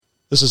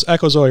This is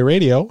Echo Zoe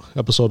Radio,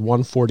 episode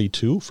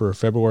 142 for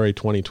February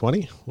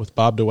 2020, with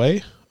Bob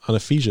DeWaay on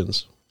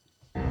Ephesians.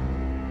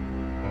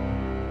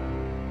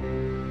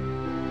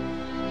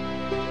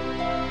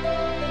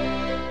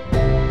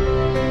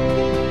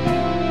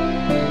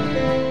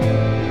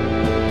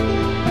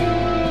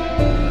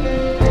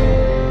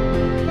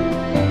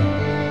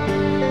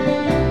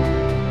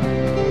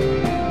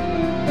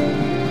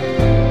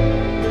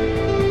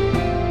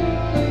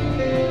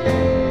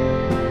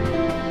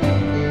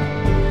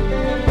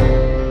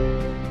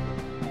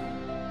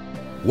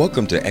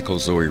 Welcome to Echo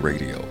Zoe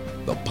Radio,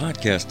 the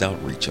podcast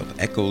outreach of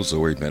Echo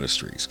Zoe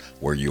Ministries,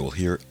 where you'll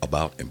hear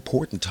about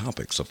important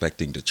topics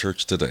affecting the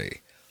church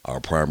today.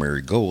 Our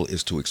primary goal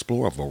is to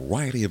explore a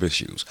variety of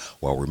issues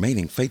while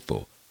remaining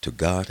faithful to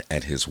God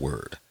and His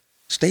Word.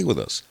 Stay with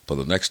us for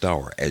the next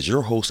hour as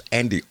your host,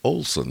 Andy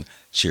Olson,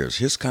 shares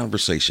his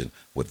conversation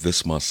with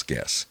this month's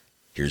guest.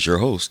 Here's your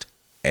host,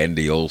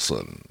 Andy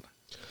Olson.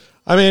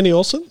 I'm Andy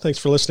Olson. Thanks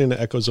for listening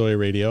to Echo Zoe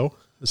Radio.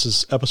 This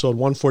is episode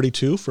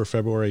 142 for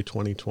February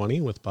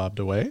 2020 with Bob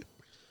DeWaay.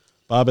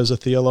 Bob is a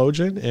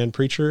theologian and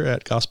preacher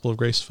at Gospel of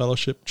Grace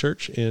Fellowship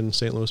Church in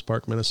St. Louis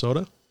Park,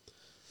 Minnesota.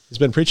 He's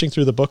been preaching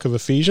through the book of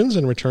Ephesians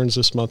and returns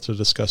this month to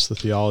discuss the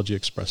theology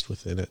expressed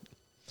within it.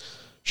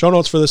 Show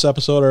notes for this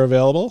episode are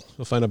available.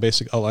 You'll find a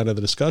basic outline of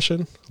the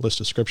discussion, a list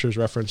of scriptures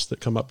referenced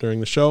that come up during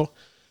the show,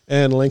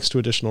 and links to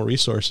additional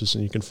resources,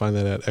 and you can find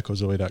that at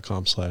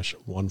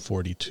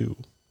echozoe.com/142.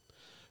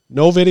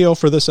 No video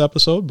for this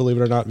episode. Believe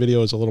it or not,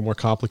 video is a little more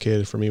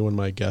complicated for me when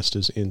my guest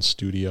is in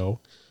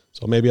studio.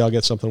 So maybe I'll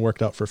get something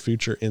worked out for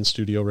future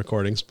in-studio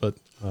recordings. But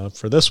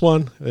for this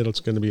one, it's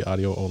going to be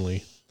audio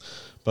only.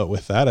 But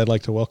with that, I'd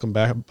like to welcome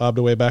Bob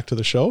DeWaay back to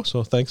the show.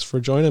 So thanks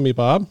for joining me,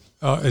 Bob.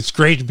 It's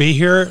great to be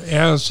here,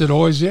 as it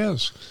always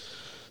is.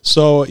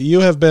 So you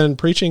have been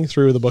preaching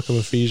through the book of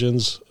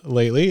Ephesians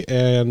lately.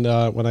 And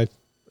when I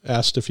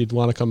asked if you'd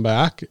want to come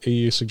back,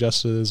 you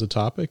suggested it as a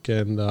topic.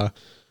 And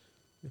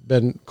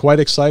been quite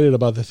excited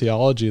about the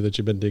theology that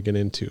you've been digging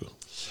into.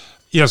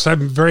 Yes,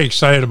 I'm very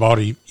excited about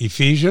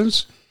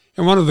Ephesians.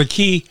 And one of the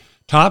key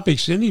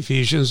topics in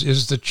Ephesians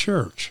is the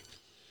church.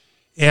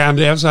 And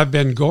as I've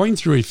been going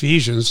through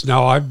Ephesians,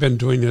 now I've been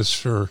doing this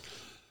for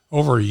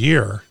over a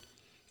year.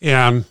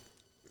 And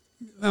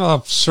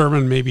a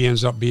sermon maybe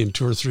ends up being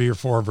 2 or 3 or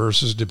 4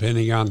 verses,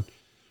 depending on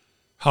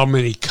how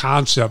many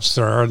concepts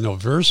there are in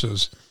those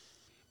verses.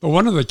 But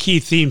one of the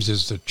key themes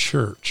is the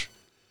church.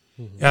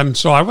 And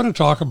so I want to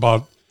talk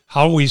about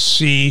how we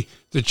see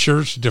the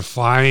church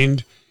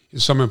defined in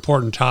some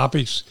important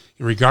topics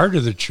in regard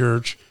to the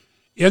church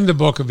in the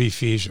book of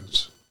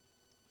Ephesians.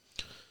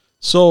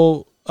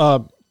 So,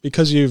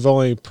 because you've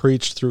only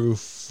preached through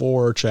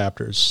 4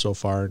 chapters so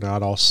far,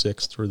 not all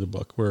 6 through the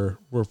book, we're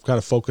kind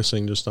of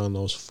focusing just on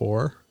those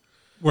 4.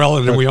 Well,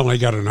 and then we only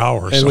got an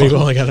hour. And we've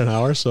only got an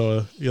hour,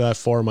 so that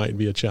 4 might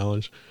be a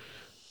challenge.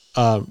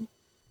 Can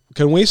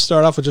we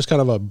start off with just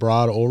kind of a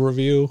broad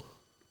overview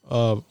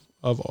of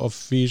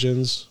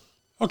Ephesians?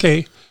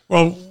 Okay.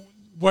 Well,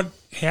 what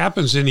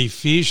happens in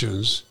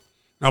Ephesians,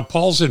 now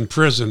Paul's in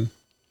prison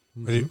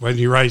when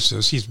he writes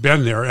this. He's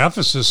been there.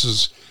 Ephesus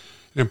is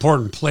an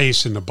important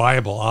place in the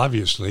Bible,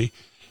 obviously.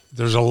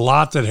 There's a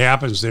lot that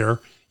happens there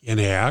in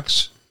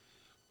Acts.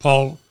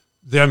 Paul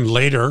then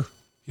later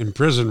in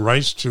prison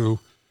writes to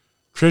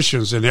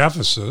Christians in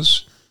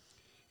Ephesus,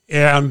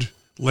 and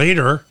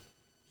later,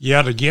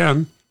 yet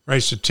again,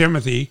 writes to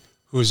Timothy,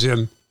 who's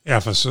in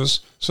Ephesus.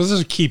 So this is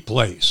a key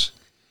place.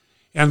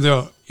 And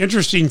the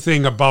interesting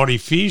thing about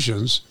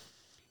Ephesians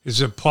is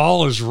that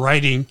Paul is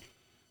writing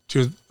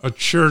to a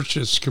church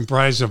that's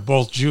comprised of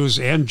both Jews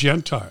and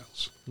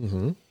Gentiles.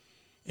 Mm-hmm.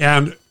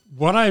 And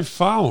what I've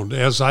found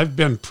as I've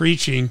been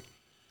preaching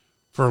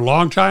for a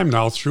long time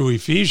now through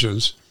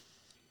Ephesians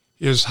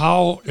is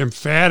how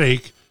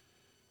emphatic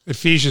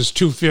Ephesians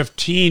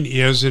 2:15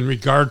 is in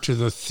regard to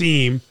the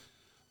theme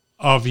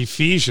of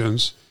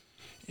Ephesians,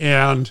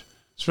 and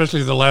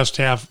especially the last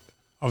half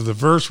of the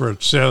verse where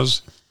it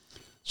says,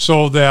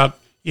 so that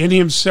in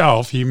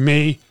himself he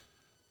may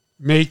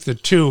make the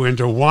two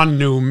into one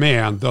new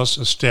man, thus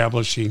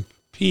establishing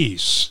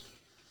peace.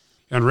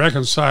 And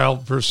reconcile,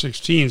 verse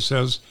 16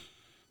 says,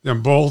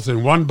 them both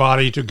in one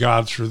body to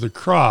God through the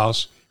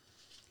cross,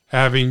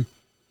 by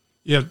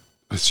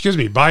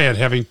it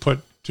having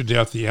put to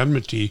death the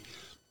enmity.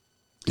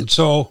 And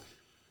so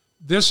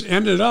this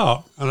ended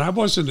up, and I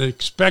wasn't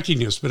expecting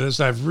this, but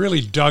as I've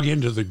really dug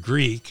into the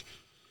Greek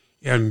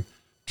and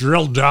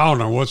drilled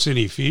down on what's in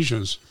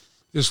Ephesians,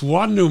 this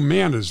one new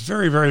man is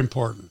very, very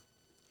important.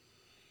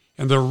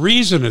 And the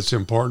reason it's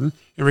important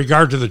in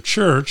regard to the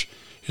church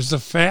is the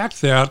fact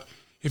that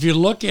if you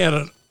look at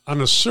it on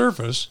the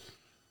surface,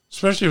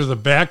 especially with the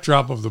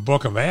backdrop of the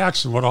book of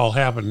Acts and what all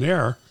happened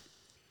there,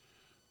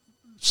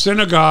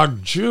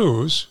 synagogue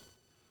Jews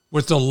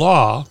with the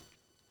law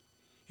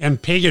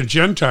and pagan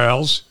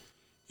Gentiles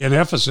in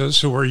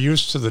Ephesus who were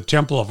used to the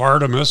temple of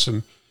Artemis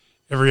and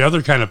every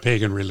other kind of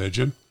pagan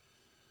religion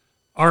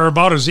are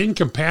about as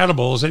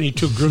incompatible as any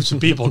two groups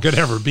of people could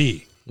ever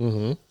be.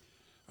 Mm-hmm.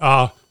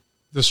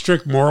 The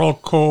strict moral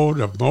code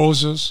of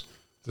Moses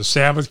the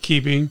Sabbath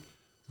keeping,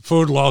 the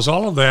food laws,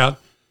 all of that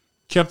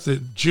kept the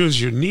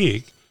Jews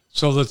unique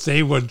so that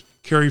they would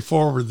carry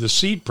forward the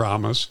seed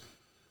promise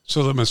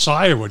so the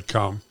Messiah would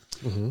come.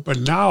 Mm-hmm. But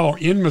now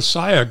in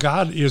Messiah,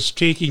 God is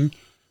taking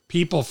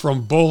people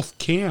from both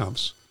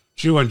camps,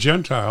 Jew and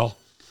Gentile,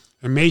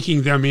 and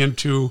making them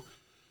into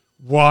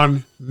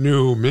one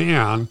new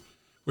man,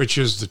 which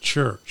is the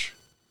church.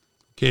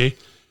 Okay?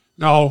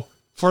 Now,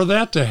 for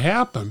that to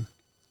happen,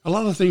 a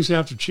lot of things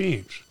have to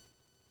change.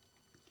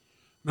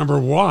 Number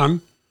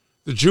one,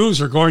 the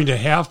Jews are going to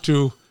have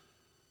to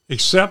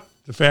accept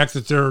the fact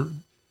that they're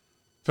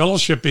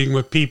fellowshipping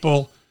with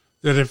people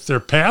that, if their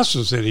past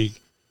is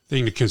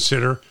anything to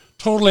consider,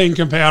 totally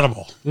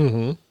incompatible.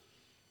 Mm-hmm.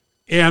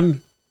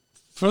 And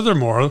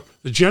furthermore,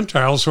 the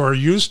Gentiles, who are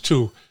used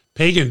to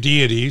pagan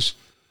deities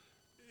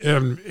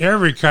and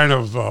every kind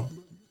of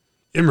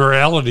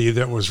immorality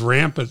that was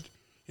rampant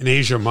in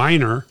Asia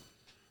Minor,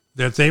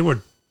 that they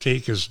would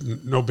take as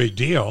no big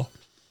deal,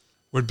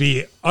 would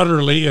be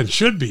utterly and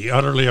should be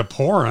utterly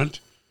abhorrent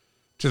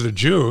to the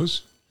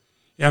Jews.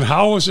 And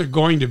how is it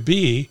going to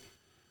be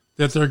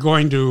that they're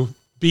going to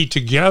be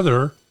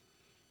together,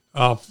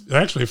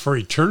 actually for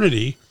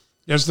eternity,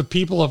 as the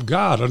people of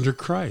God under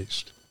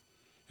Christ?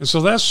 And so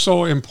that's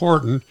so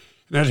important,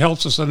 and that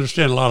helps us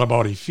understand a lot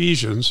about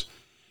Ephesians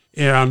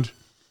and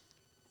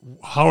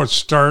how it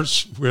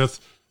starts with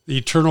the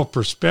eternal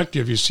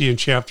perspective you see in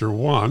chapter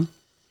 1.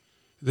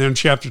 Then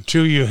chapter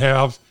 2, you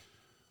have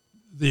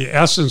the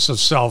essence of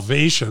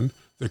salvation,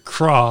 the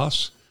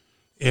cross,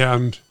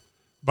 and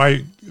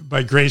by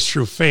grace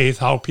through faith,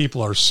 how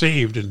people are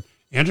saved and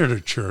enter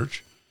the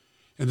church.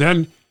 And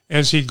then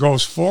as he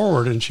goes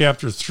forward in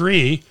chapter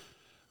 3,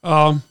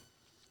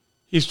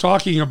 he's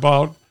talking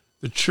about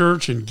the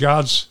church and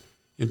God's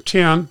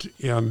intent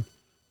and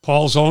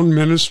Paul's own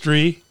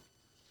ministry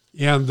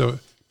and the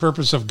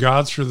purpose of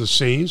God through the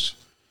saints.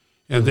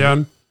 And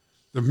then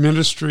the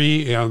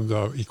ministry and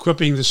the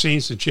equipping the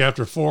saints in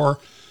chapter 4.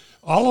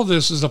 All of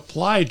this is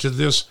applied to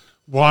this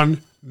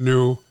one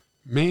new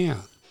man.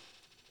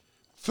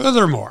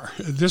 Furthermore,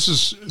 this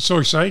is so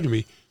exciting to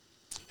me,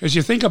 as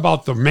you think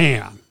about the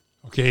man,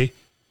 okay? In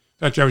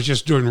fact, I was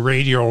just doing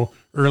radio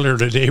earlier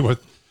today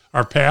with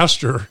our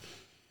pastor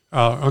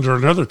under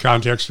another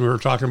context. We were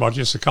talking about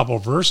just a couple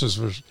of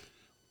verses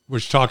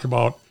which talk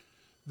about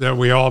that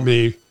we all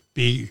may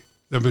be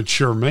the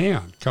mature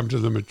man, come to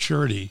the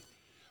maturity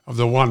of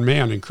the one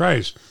man in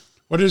Christ.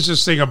 What is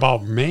this thing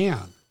about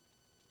man?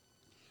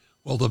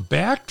 Well, the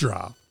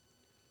backdrop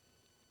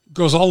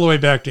goes all the way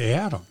back to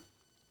Adam,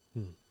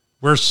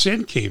 where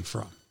sin came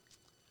from.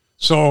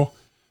 So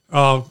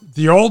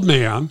the old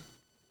man,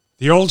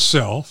 the old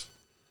self,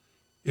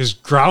 is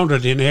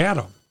grounded in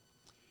Adam.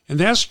 And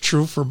that's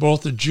true for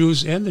both the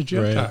Jews and the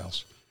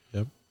Gentiles. Right.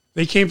 Yep.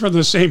 They came from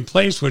the same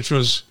place, which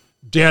was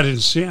dead in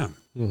sin,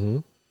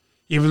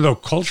 even though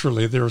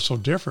culturally they were so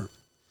different.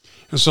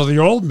 And so the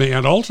old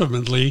man,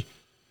 ultimately,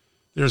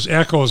 there's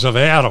echoes of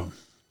Adam,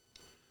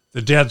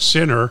 the dead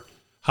sinner,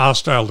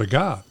 hostile to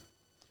God.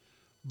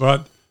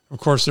 But, of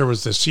course, there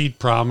was the seed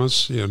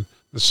promise, and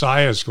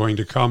Messiah is going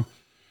to come.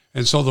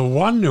 And so the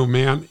one new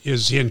man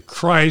is in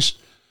Christ,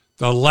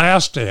 the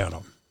last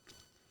Adam.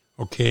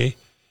 Okay?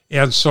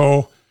 And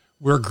so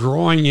we're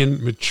growing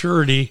in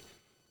maturity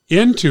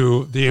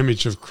into the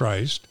image of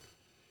Christ,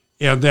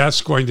 and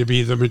that's going to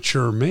be the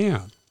mature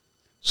man.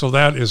 So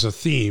that is a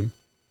theme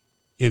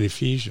in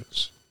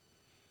Ephesians.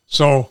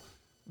 So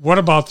what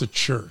about the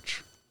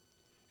church?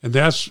 And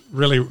that's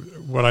really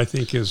what I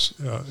think is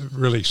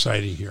really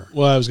exciting here.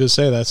 Well, I was going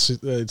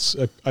to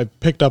say I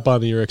picked up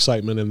on your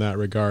excitement in that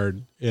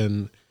regard.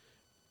 And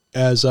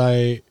as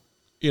I,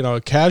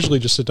 casually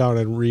just sit down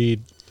and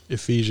read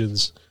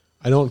Ephesians,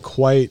 I don't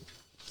quite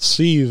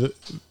see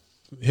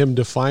him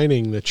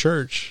defining the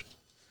church,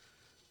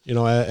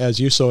 as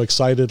you so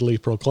excitedly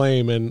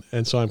proclaim.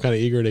 And so I'm kind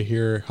of eager to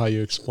hear how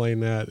you explain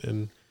that.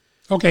 And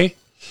okay.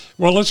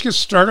 Well, let's get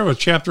started with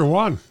chapter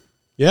 1.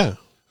 Yeah.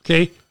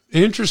 Okay.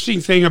 The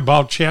interesting thing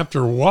about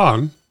chapter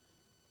 1,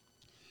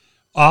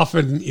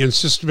 often in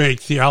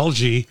systematic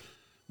theology,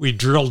 we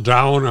drill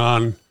down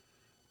on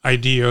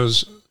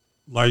ideas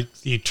like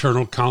the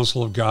eternal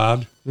counsel of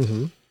God,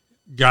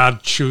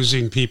 God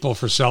choosing people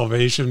for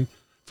salvation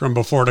from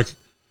before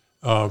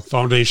the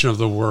foundation of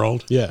the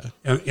world,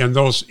 and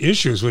those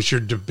issues which are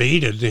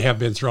debated, they have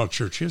been throughout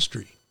church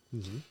history.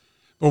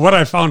 But what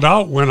I found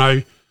out when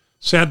I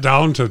sat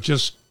down to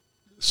just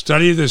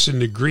study this in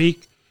the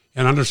Greek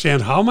and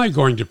understand how am I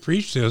going to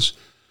preach this,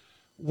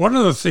 one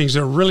of the things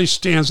that really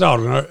stands out,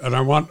 and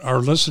I want our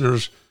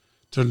listeners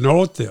to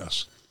note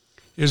this,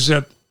 is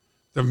that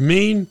the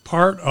main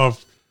part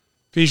of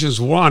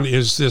Ephesians 1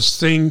 is this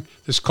thing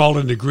that's called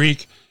in the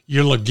Greek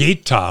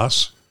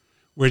eulogetos,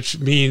 which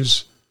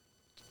means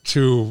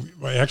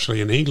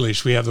actually in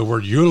English we have the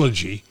word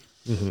eulogy,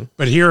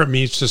 but here it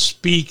means to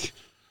speak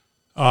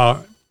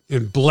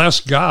and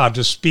bless God,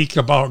 to speak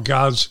about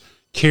God's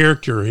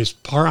character, his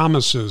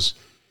promises,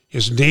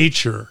 his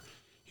nature,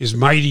 his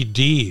mighty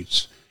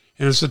deeds.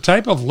 And it's the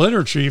type of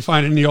literature you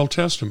find in the Old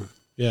Testament.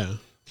 Yeah.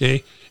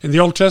 Okay? In the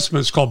Old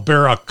Testament, it's called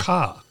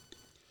Barakah.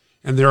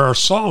 And there are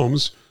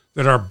psalms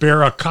that are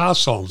Barakah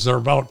psalms. They're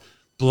about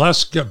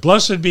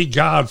blessed be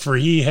God, for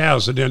he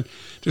has, and then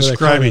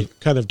describing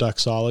kind of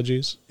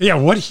doxologies. Yeah,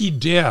 what he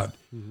did,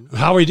 and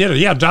how he did it.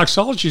 Yeah,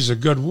 doxology is a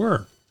good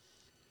word,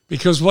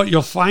 because what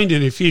you'll find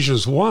in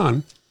Ephesians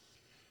 1,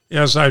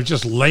 as I've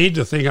just laid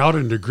the thing out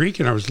into Greek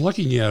and I was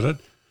looking at it,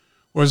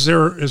 was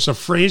there is a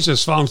phrase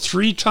that's found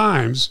 3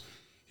 times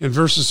in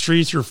verses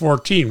 3 through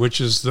 14, which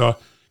is the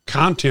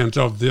content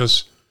of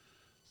this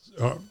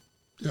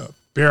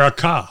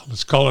Barakah.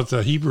 Let's call it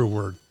the Hebrew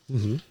word.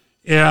 Mm-hmm.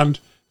 And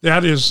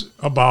that is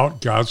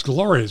about God's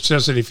glory. It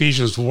says in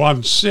Ephesians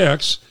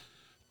 1:6,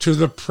 to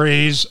the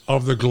praise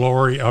of the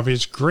glory of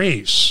his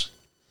grace.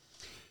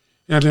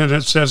 And then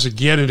it says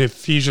again in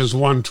Ephesians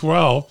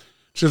 1:12,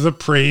 to the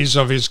praise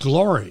of his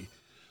glory.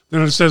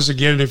 Then it says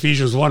again in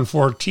Ephesians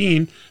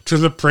 1:14, to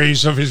the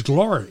praise of his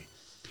glory.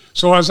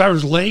 So as I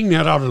was laying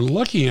that out and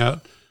looking at it,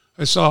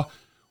 I saw,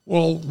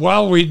 well,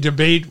 while we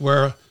debate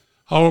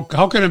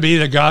how can it be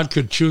that God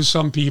could choose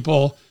some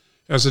people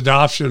as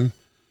adoption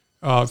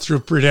through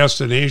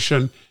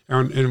predestination,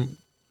 and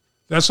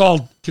that's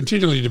all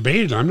continually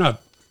debated. I'm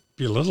not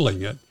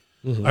belittling it.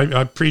 Mm-hmm.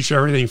 I preach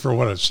everything for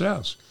what it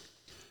says.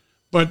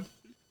 But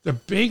the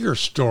bigger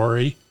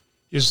story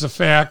is the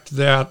fact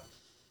that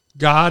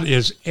God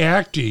is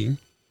acting,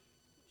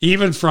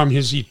 even from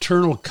his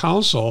eternal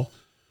counsel,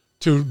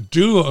 to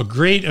do a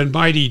great and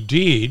mighty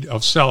deed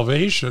of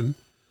salvation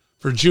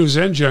for Jews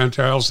and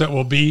Gentiles that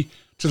will be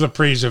to the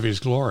praise of his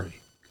glory.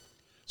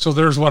 So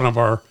there's one of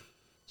our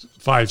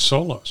 5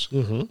 solas,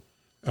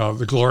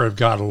 the glory of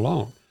God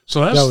alone.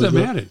 So that's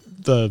thematic.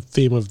 The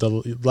theme of the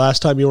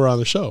last time you were on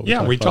the show.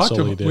 We talked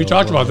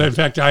about that. In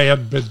fact, I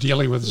had been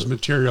dealing with this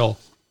material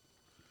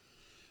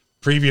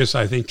previous,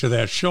 I think, to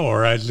that show,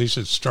 or at least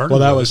it started. Well,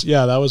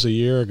 that was a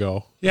year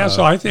ago. Yeah,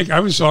 so I think I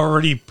was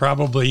already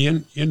probably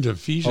into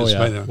Ephesians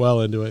by then.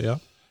 Well into it, yeah.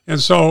 And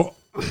so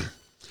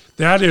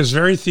that is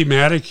very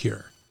thematic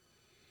here.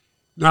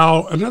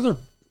 Now, another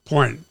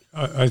point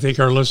I think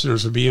our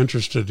listeners would be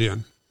interested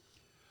in.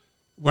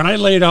 When I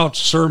laid out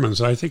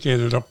sermons, I think I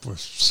ended up with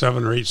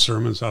 7 or 8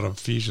 sermons out of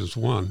Ephesians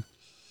 1.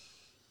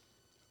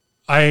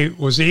 I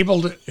was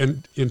able to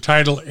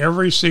entitle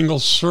every single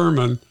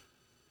sermon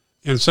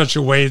in such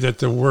a way that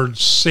the word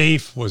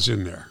safe was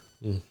in there.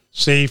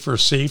 Safe or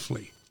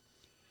safely.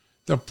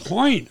 The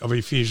point of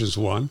Ephesians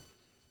 1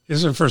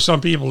 isn't for some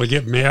people to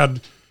get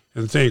mad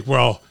and think,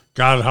 well,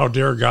 God, how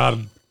dare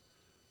God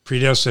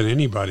predestine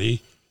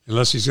anybody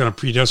unless he's going to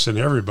predestine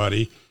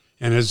everybody,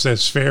 and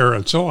that's fair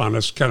and so on.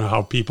 That's kind of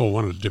how people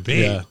want to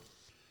debate. Yeah.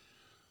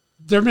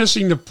 They're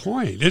missing the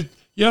point.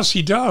 Yes,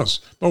 he does,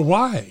 but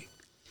why?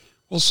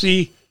 Well,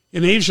 see,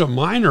 in Asia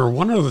Minor,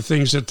 one of the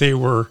things that they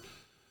were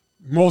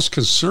most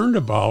concerned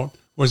about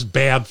was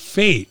bad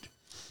fate.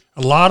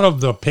 A lot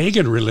of the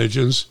pagan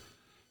religions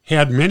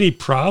had many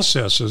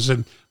processes,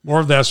 and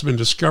more of that's been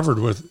discovered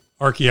with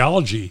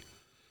archaeology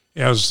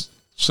as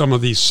some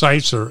of these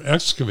sites are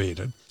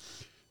excavated,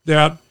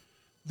 that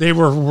they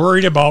were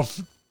worried about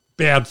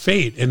bad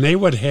fate, and they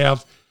would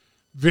have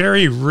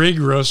very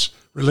rigorous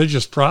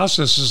religious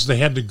processes they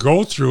had to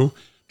go through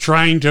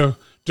trying to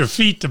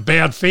defeat the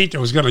bad fate that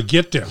was going to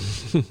get them.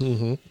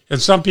 Mm-hmm.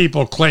 And some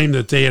people claim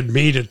that they had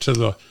made it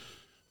to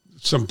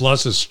some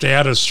blessed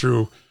status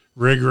through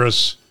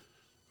rigorous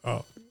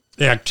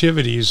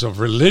activities of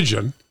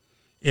religion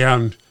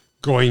and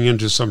going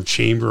into some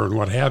chamber and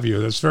what have you.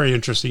 That's very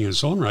interesting in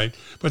its own right.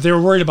 But they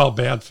were worried about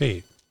bad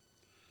fate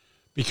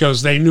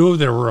because they knew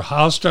there were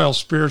hostile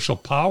spiritual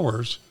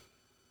powers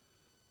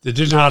that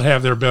did not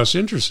have their best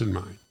interest in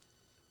mind,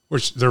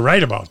 which they're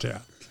right about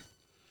that.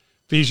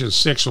 Ephesians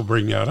 6 will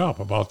bring that up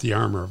about the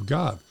armor of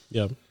God.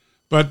 Yeah.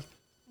 But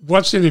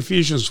what's in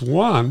Ephesians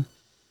 1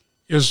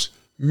 is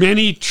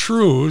many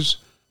truths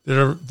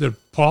that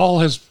Paul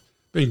has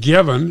been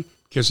given,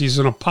 because he's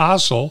an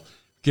apostle,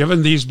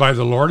 given these by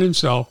the Lord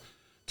himself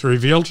to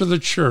reveal to the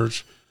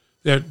church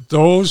that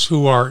those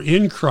who are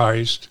in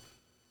Christ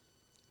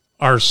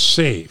are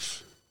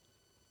safe.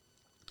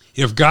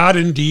 If God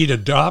indeed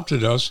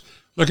adopted us,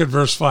 look at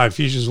verse 5,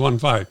 Ephesians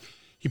 1:5.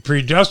 He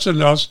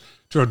predestined us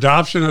to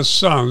adoption as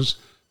sons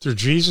through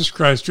Jesus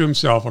Christ to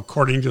himself,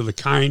 according to the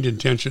kind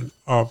intention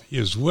of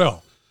his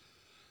will.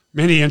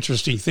 Many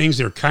interesting things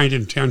there, kind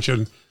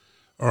intention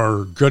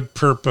or good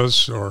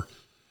purpose or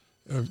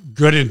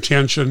good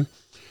intention.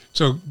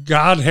 So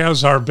God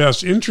has our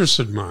best interests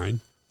in mind,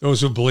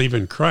 those who believe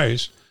in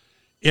Christ,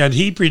 and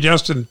he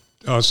predestined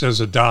us as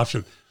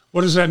adoption.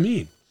 What does that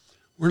mean?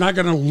 We're not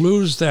going to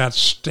lose that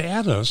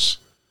status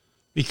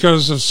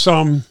because of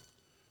some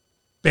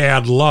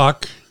bad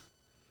luck,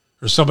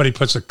 or somebody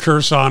puts a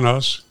curse on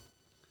us,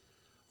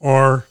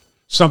 or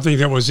something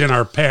that was in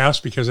our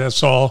past, because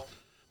that's all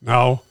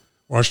now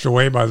washed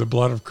away by the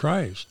blood of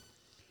Christ.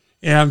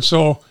 And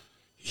so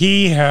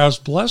he has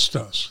blessed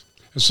us.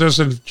 It says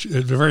in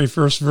the very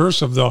first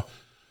verse of the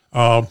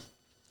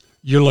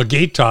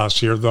eulogetos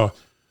here, the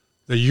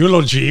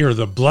eulogy or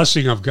the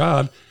blessing of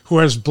God, who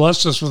has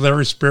blessed us with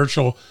every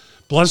spiritual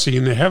blessing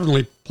in the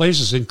heavenly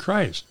places in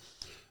Christ.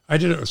 I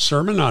did a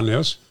sermon on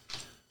this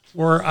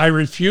where I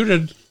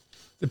refuted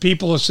the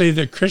people who say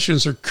that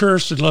Christians are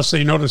cursed unless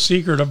they know the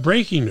secret of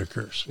breaking the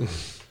curse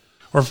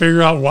or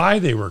figure out why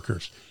they were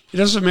cursed. It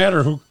doesn't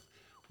matter who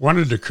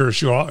wanted to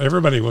curse you all.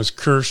 Everybody was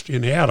cursed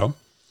in Adam.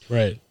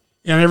 Right.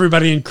 And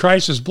everybody in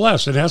Christ is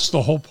blessed. And that's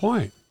the whole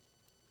point.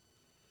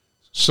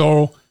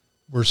 So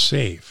we're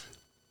safe.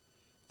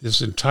 This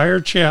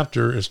entire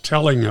chapter is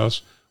telling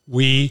us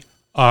we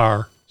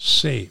are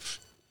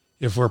safe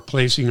if we're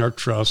placing our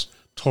trust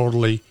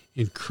totally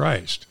in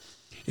Christ.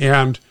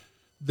 And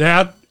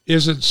that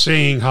isn't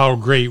saying how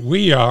great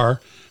we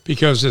are,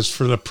 because it's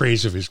for the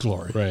praise of his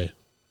glory. Right.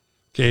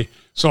 Okay.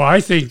 So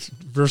I think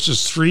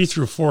verses 3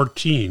 through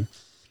 14,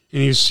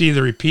 and you see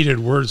the repeated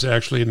words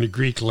actually in the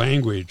Greek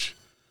language,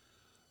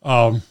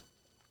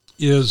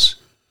 is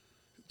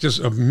just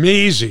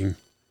amazing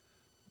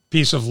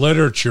piece of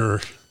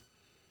literature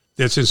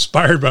that's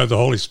inspired by the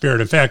Holy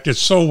Spirit. In fact, it's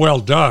so well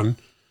done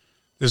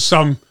that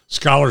some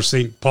scholars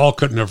think Paul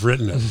couldn't have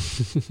written it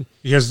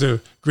because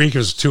the Greek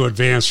is too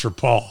advanced for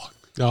Paul.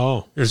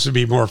 Oh. This would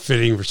be more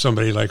fitting for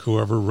somebody like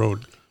whoever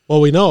wrote. Well,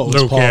 we know it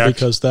was Paul Acts.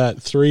 because that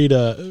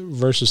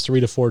verses 3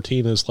 to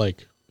 14 is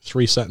like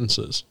 3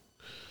 sentences.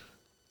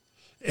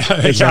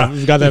 Yeah.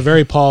 We've got that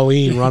very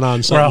Pauline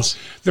run-on sentence.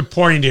 Well, the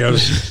point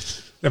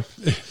is, and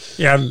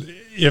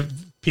if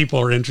people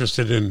are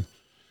interested in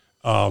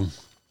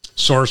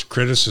source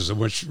criticism,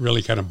 which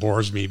really kind of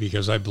bores me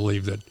because I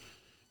believe that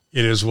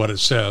it is what it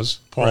says.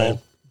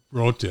 Paul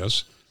wrote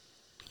this,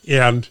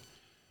 and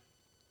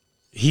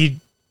he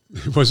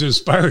was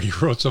inspired.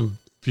 He wrote some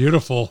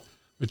beautiful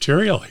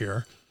material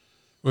here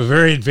with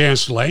very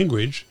advanced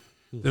language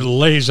that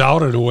lays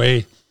out in a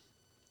way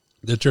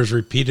that there's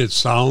repeated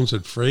sounds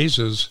and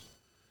phrases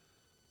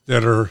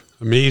that are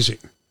amazing.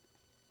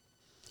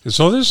 And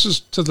so this is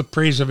to the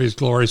praise of his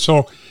glory.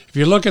 So if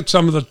you look at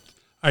some of the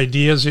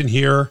ideas in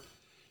here,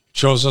 it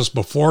shows us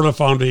before the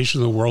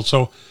foundation of the world.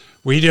 So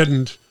we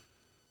didn't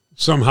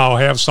somehow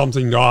have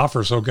something to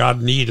offer, so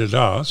God needed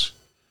us.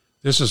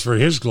 This is for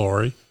his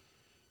glory.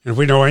 And if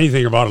we know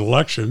anything about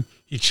election,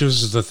 he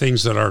chooses the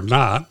things that are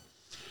not.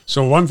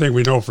 So one thing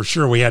we know for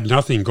sure, we had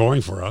nothing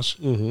going for us.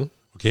 Mm-hmm.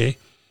 Okay?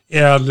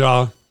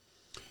 And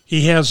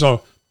he has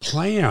a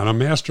plan, a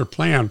master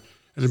plan,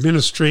 an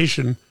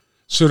administration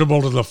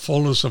suitable to the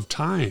fullness of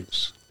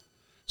times,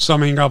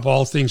 summing up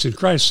all things in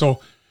Christ. So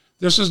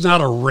this is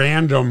not a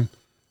random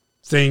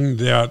thing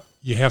that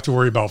you have to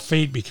worry about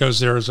fate, because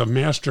there is a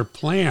master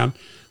plan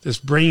that's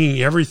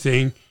bringing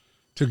everything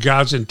to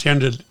God's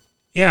intended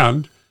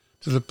end,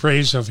 to the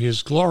praise of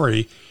his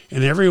glory,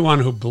 and everyone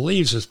who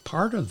believes is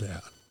part of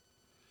that.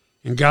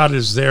 And God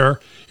is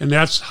there, and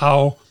that's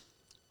how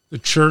the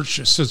church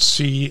should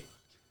see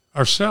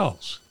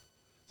ourselves.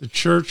 The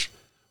church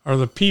are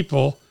the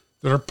people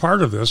that are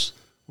part of this,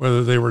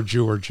 whether they were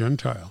Jew or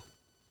Gentile.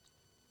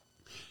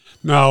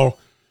 Now,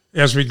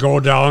 as we go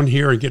down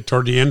here and get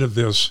toward the end of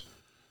this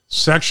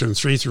section,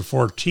 3 through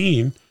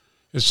 14,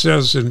 it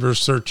says in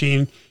verse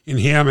 13, in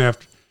him,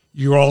 after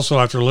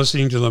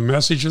listening to the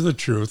message of the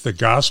truth, the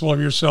gospel of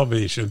your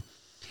salvation,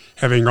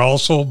 having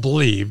also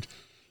believed,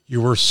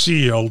 you were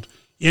sealed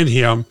in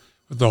him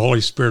with the Holy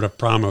Spirit of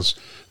promise.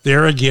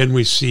 There again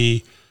we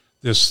see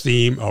this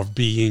theme of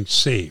being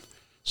saved.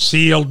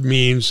 Sealed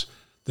means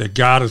that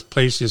God has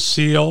placed his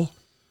seal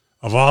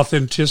of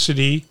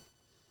authenticity.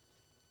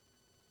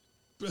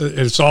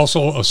 It's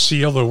also a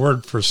seal. The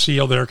word for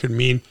seal there can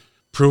mean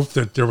proof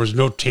that there was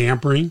no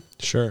tampering.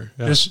 Sure.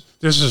 Yeah. This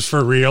is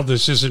for real.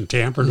 This isn't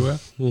tampered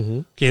with. Mm-hmm.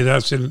 Okay,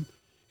 that's in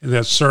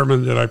that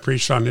sermon that I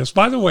preached on this.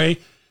 By the way,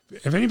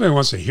 if anybody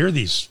wants to hear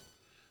these,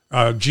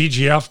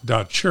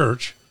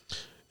 ggf.church.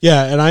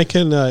 Yeah, and I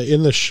can,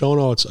 in the show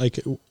notes,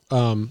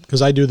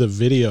 because I do the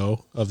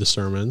video of the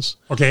sermons.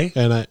 Okay.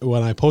 And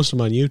when I post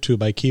them on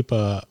YouTube, I keep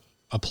a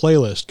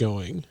playlist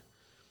going.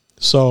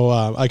 So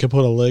I can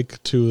put a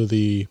link to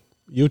the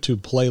YouTube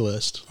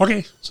playlist.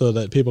 Okay. So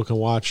that people can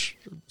watch.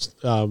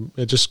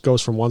 It just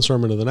goes from one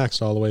sermon to the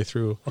next all the way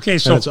through. Okay,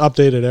 so and it's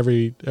updated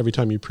every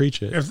time you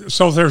preach it. If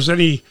there's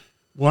any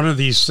one of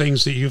these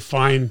things that you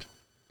find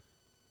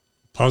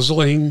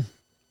puzzling,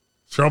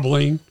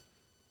 troubling,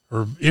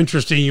 or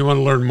interesting, you want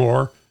to learn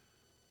more,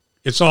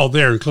 it's all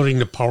there, including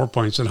the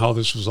PowerPoints and how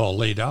this was all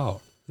laid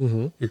out,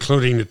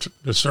 including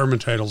the sermon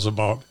titles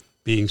about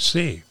being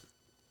saved.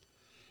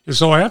 And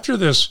so after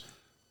this,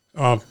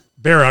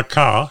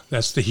 barakah,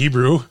 that's the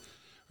Hebrew.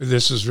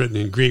 This is written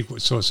in Greek,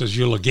 so it says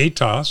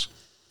eulogetos.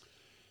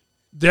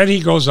 Then he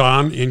goes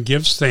on and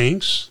gives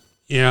thanks,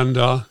 and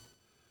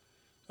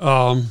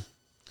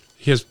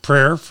his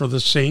prayer for the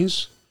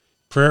saints,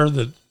 prayer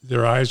that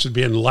their eyes would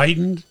be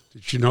enlightened,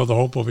 that you know the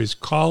hope of his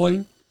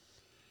calling,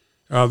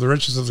 the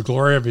riches of the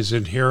glory of his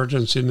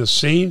inheritance in the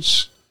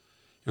saints,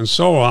 and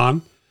so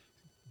on,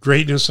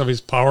 greatness of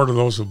his power to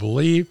those who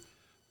believe.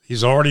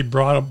 He's already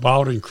brought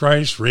about in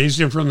Christ, raised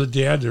him from the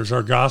dead. There's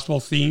our gospel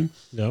theme.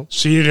 Yep.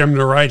 Seated him to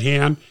the right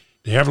hand,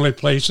 in heavenly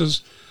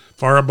places,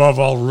 far above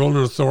all rule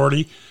and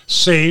authority,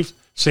 safe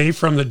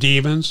from the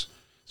demons,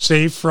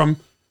 safe from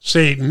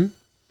Satan.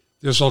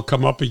 This will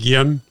come up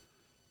again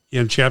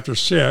in chapter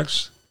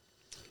 6.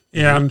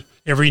 And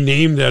every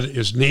name that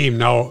is named,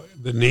 now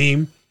the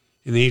name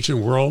in the ancient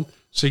world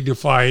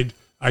signified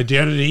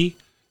identity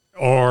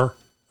or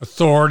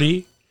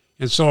authority.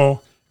 And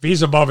so if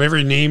he's above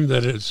every name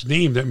that is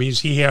named, that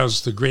means he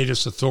has the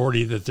greatest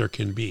authority that there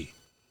can be.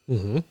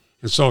 Mm-hmm.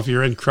 And so if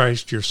you're in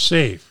Christ, you're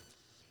safe.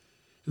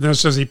 And then it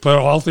says he put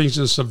all things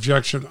in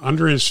subjection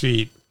under his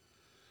feet.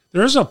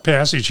 There's a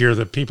passage here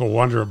that people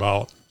wonder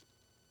about.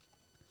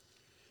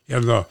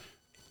 And the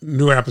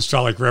New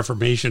Apostolic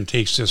Reformation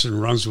takes this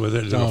and runs with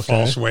it in a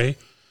false way.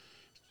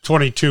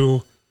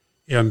 22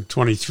 and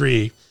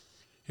 23.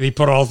 And he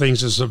put all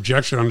things in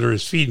subjection under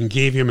his feet and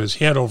gave him his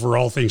head over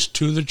all things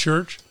to the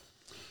church.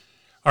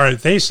 All right,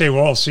 they say,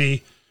 well,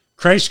 see,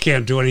 Christ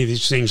can't do any of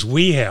these things.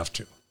 We have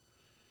to.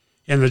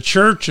 And the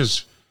church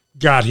has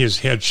got his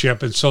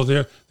headship. And so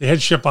the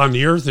headship on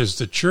the earth is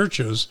the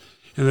church's.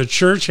 And the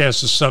church has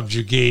to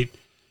subjugate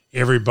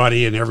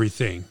everybody and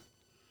everything.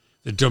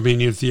 The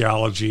dominion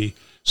theology.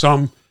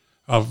 Some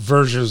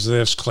versions of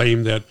this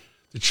claim that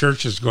the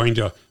church is going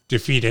to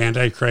defeat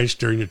Antichrist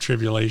during the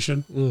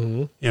tribulation.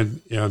 Mm-hmm.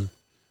 And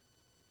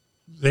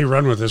they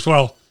run with this.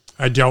 Well,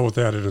 I dealt with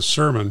that in a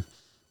sermon.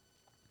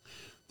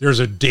 There's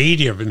a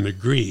dative in the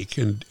Greek,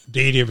 and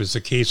dative is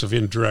the case of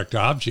indirect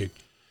object.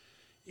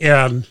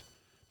 And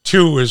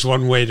to is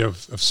one way of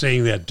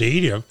saying that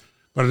dative,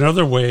 but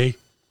another way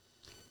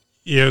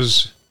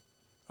is,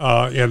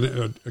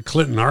 and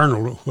Clinton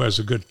Arnold, who has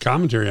a good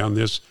commentary on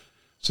this,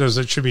 says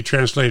it should be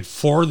translated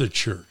for the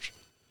church,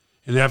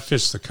 and that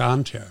fits the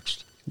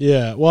context.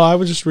 Yeah, well, I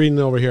was just reading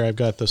over here. I've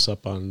got this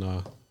up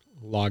on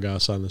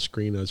Logos on the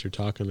screen as you're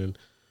talking, and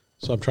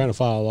so I'm trying to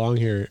follow along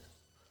here.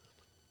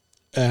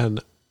 And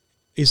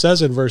he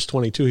says in verse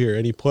 22 here,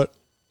 and he put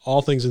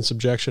all things in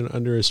subjection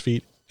under his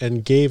feet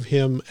and gave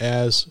him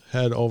as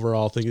head over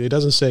all things. It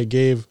doesn't say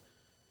gave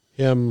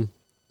him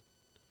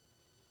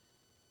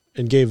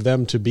and gave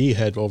them to be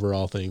head over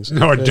all things.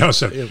 No, it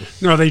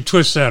doesn't. No, they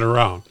twist that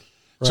around.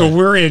 Right. So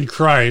we're in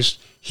Christ.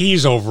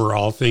 He's over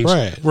all things.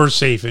 Right. We're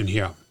safe in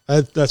him.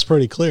 That's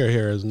pretty clear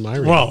here, isn't my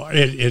reading? Well,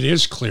 it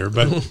is clear,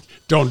 but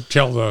don't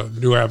tell the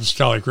New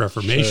Apostolic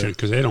Reformation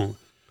because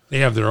they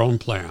have their own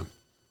plan.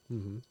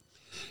 Mm-hmm.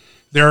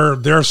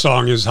 Their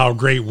song is how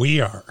great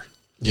we are.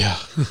 Yeah.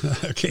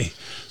 Okay.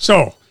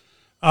 So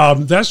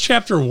that's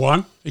chapter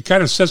 1. It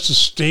kind of sets the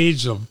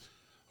stage of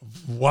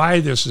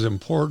why this is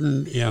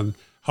important and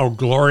how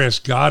glorious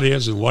God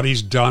is and what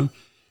he's done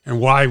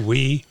and why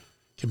we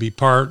can be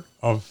part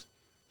of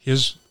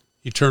his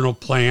eternal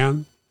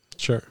plan.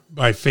 Sure.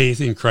 By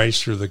faith in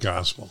Christ through the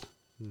gospel.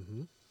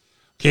 Mm-hmm.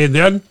 Okay, and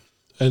then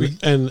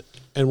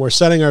and we're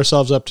setting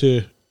ourselves up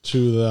to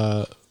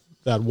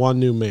that one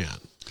new man.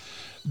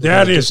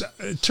 That it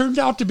turned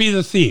out to be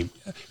the theme.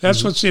 That's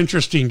mm-hmm. what's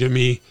interesting to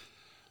me.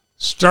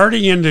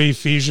 Starting into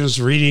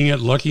Ephesians, reading it,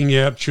 looking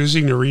at,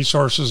 choosing the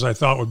resources I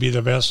thought would be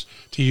the best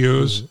to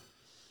use. Mm-hmm.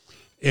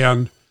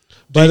 And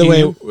by the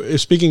way,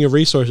 speaking of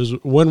resources,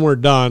 when we're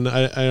done,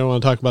 I don't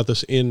want to talk about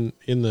this in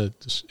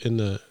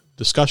the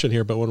discussion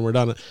here, but when we're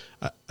done,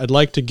 I'd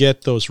like to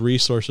get those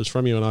resources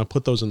from you, and I'll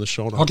put those in the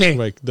show notes. Okay.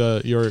 Like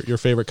your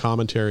favorite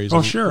commentaries.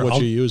 Oh, sure. What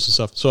you use and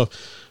stuff. So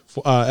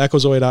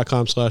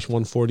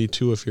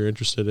echozoe.com/142 if you're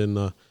interested in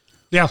the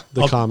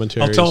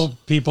commentaries. I'll tell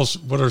people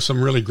what are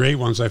some really great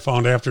ones I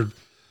found after.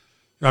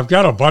 I've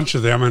got a bunch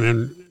of them, and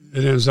then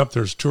it ends up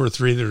there's 2 or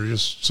 3 that are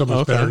just so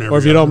much better than every Or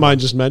if you don't other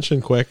mind, just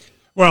mention quick.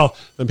 Well,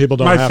 then people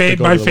don't have to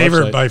go my to the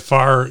favorite website. by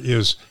far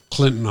is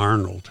Clinton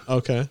Arnold.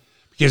 Okay.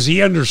 Because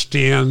he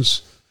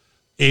understands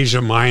Asia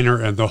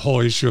Minor and the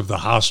whole issue of the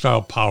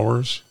hostile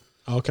powers.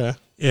 Okay.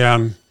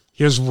 And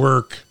his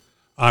work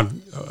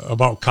on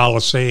about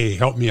Colossae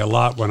helped me a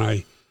lot when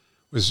I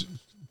was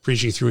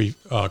preaching through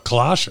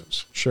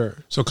Colossians.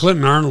 Sure. So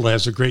Clinton Arnold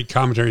has a great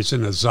commentary. It's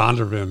in the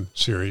Zondervan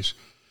series.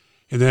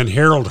 And then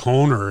Harold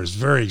Hohner is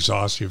very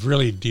exhaustive,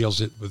 really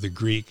deals it with the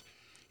Greek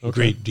in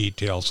great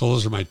detail. So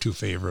those are my 2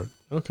 favorite.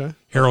 Okay.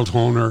 Harold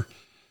Hohner,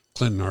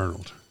 Clinton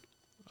Arnold.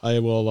 I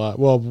will,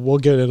 we'll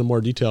get into more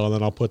detail, and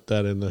then I'll put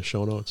that in the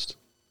show notes.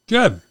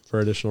 Good.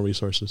 For additional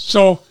resources.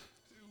 So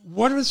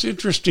what was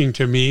interesting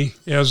to me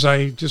as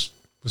I just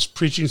was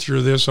preaching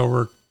through this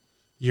over a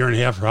year and a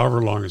half, or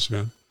however long it's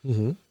been,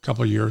 a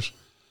couple of years,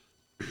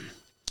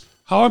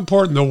 how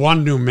important the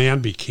one new man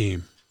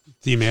became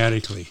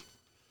thematically.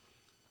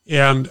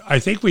 And I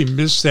think we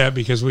missed that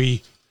because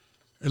we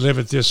live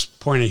at this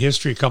point in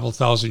history a couple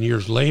thousand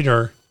years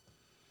later.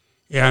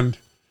 And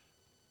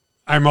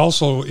I'm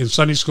also in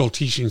Sunday school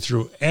teaching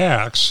through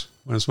Acts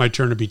when it's my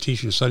turn to be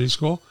teaching Sunday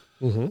school.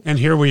 Mm-hmm. And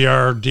here we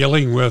are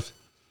dealing with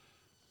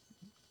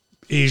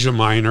Asia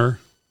Minor,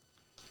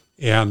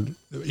 and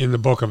in the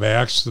book of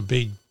Acts, the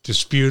big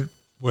dispute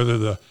whether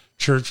the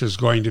church is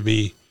going to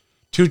be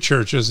 2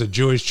 churches, a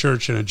Jewish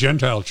church and a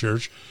Gentile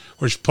church,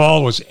 which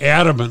Paul was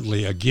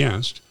adamantly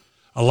against.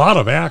 A lot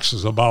of Acts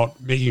is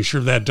about making sure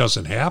that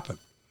doesn't happen.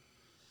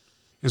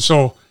 And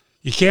so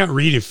you can't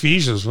read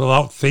Ephesians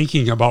without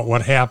thinking about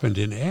what happened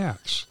in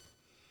Acts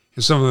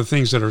and some of the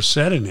things that are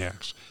said in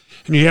Acts.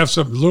 And you have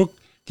Luke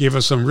gave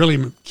us some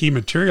really key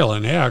material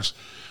in Acts,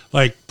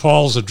 like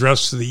Paul's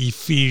address to the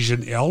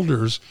Ephesian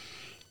elders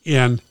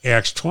in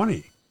Acts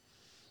 20.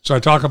 So I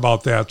talk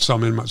about that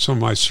some in some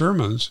of my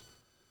sermons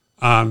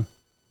on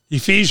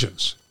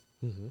Ephesians.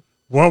 Mm-hmm.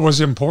 What was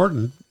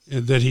important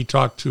that he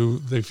talked to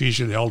the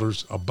Ephesian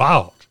elders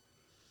about.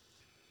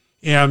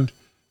 And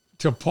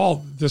to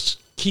Paul, this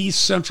key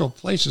central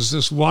place is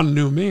this one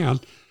new man,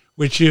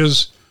 which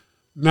is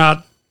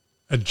not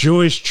a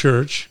Jewish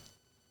church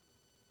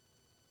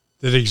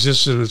that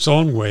exists in its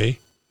own way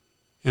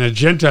and a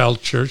Gentile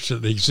church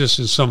that exists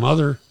in some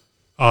other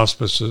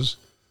auspices,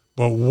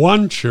 but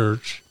one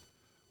church,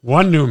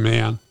 one new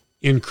man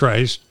in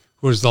Christ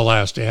who is the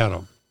last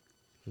Adam.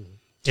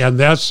 Mm-hmm. And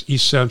that's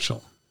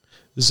essential.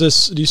 Do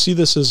you see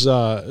this as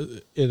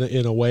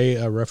in a way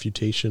a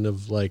refutation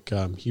of like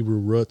Hebrew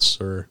roots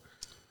or?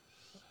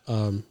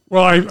 Well,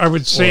 I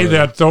would say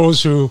that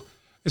those who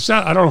it's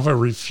not. I don't know if it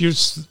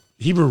refutes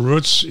Hebrew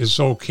roots is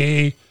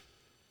okay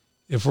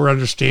if we're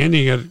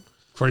understanding it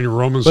according to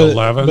Romans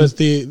 11. But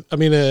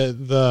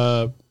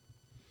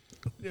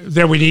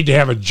that we need to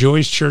have a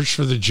Jewish church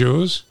for the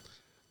Jews,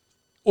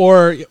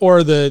 or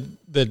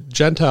the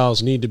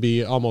Gentiles need to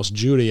be almost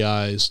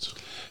Judaized.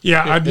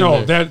 Yeah, I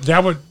know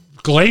that would.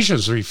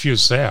 Galatians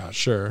refutes that.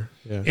 Sure.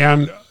 Yeah.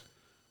 And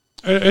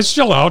it's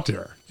still out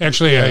there.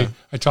 Actually, yeah.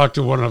 I talked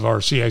to one of our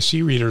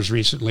CIC readers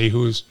recently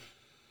who's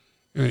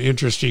an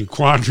interesting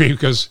quandary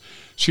because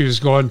she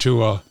was going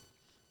to a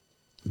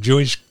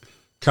Jewish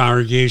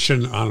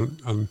congregation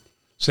on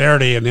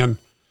Saturday and then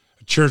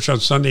a church on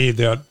Sunday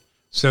that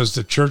says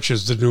the church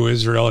is the new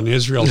Israel and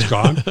Israel's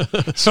gone.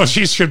 So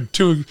she's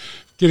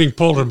getting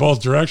pulled in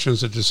both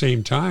directions at the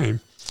same time.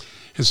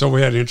 And so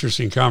we had an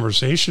interesting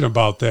conversation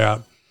about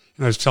that.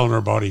 And I was telling her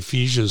about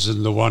Ephesians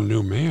and the one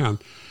new man.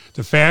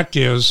 The fact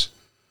is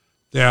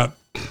that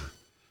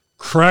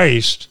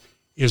Christ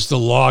is the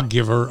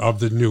lawgiver of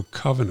the new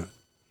covenant.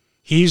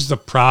 He's the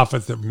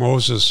prophet that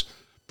Moses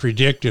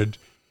predicted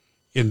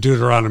in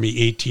Deuteronomy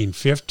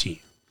 18:15.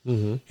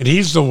 Mm-hmm. And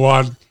he's the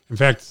one, in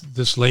fact,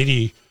 this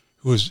lady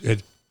who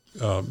had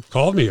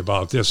called me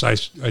about this, I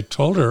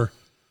told her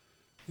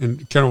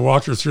and kind of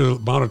walked her through the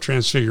Mount of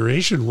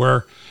Transfiguration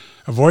where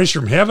a voice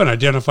from heaven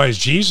identifies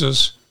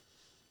Jesus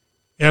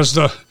as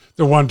the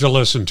one to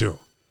listen to.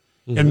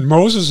 Mm-hmm. And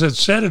Moses had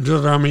said in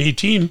Deuteronomy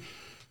 18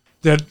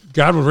 that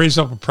God would raise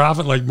up a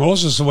prophet like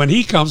Moses, so when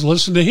he comes,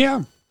 listen to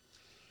him.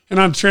 And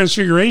on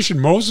Transfiguration,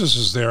 Moses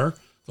is there,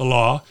 the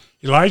law,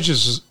 Elijah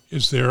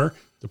is there,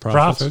 the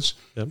prophets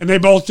yep. And they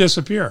both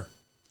disappear.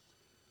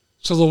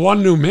 So the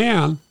one new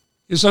man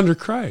is under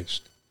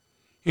Christ.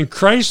 And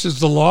Christ is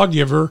the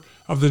lawgiver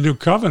of the new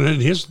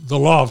covenant, and the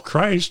law of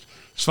Christ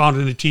is found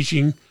in the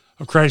teaching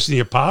of Christ and the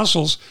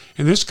apostles,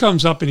 and this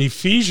comes up in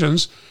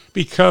Ephesians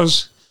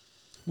because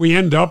we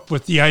end up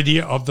with the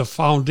idea of the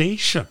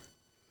foundation,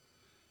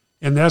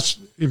 and that's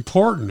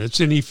important.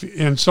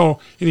 And so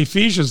in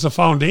Ephesians, the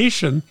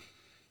foundation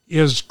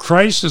is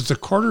Christ as the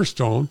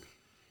cornerstone,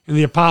 and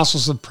the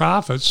apostles and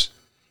prophets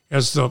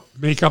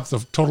make up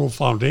the total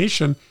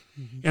foundation,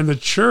 mm-hmm. and the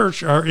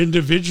church are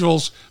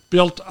individuals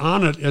built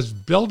on it as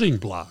building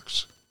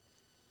blocks.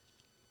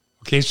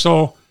 Okay,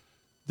 so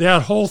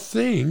that whole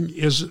thing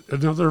is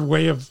another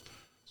way of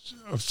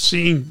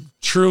seeing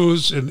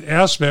truths and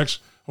aspects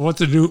of what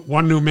the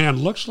one new man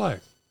looks like.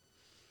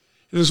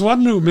 And this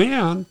one new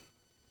man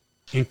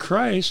in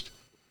Christ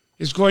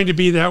is going to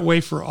be that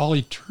way for all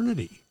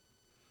eternity.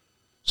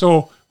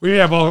 So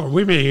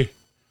we may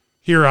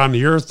here on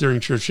the earth during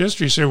church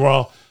history say,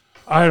 well,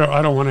 I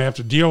don't want to have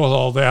to deal with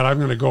all that. I'm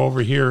going to go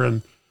over here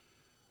and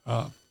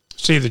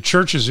say the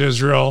church is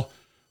Israel.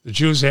 The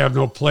Jews have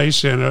no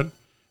place in it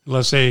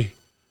unless they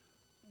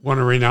want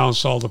to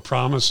renounce all the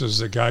promises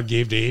that God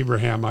gave to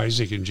Abraham,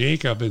 Isaac, and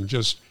Jacob and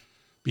just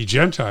be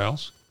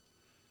Gentiles.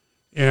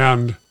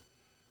 And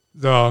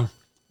the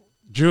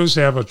Jews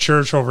have a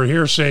church over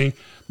here saying,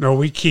 no,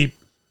 we keep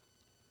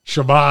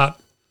Shabbat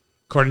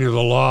according to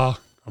the law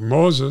of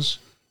Moses.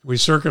 We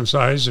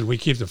circumcise and we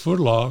keep the food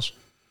laws.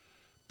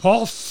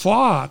 Paul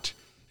fought,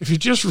 if you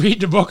just read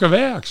the book of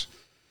Acts,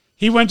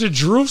 he went to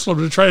Jerusalem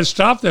to try to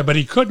stop that, but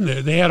he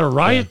couldn't. They had a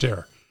riot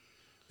there.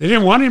 They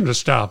didn't want him to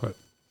stop it.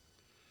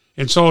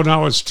 And so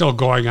now it's still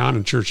going on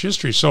in church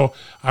history. So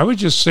I would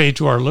just say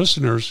to our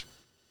listeners,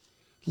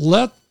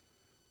 let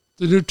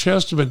the New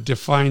Testament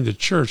define the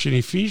church. And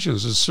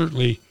Ephesians is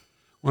certainly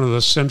one of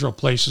the central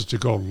places to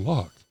go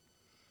look.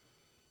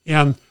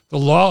 And the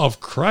law of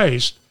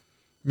Christ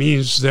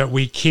means that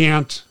we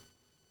can't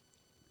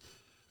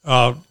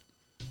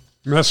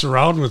mess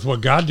around with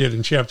what God did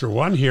in chapter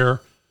 1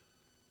 here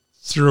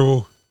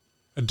through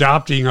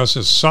adopting us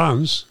as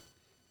sons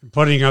and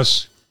putting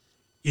us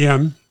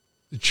in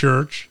the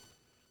church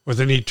with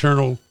an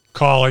eternal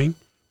calling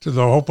to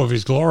the hope of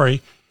his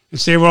glory, and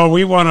say, well,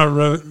 we'd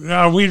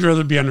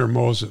rather be under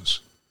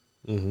Moses.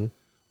 Mm-hmm.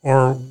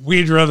 Or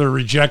we'd rather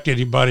reject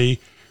anybody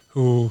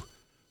who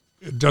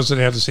doesn't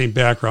have the same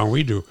background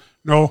we do.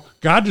 No,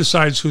 God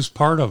decides who's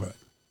part of it.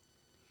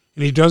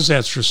 And he does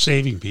that through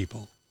saving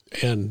people.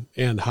 And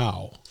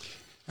how?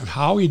 And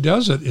how he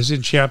does it is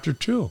in chapter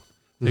 2.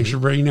 Thanks for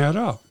bringing that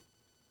up.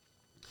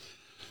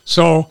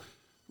 So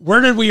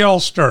where did we all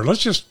start?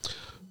 Let's just...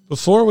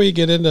 Before we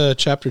get into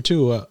chapter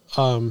 2, if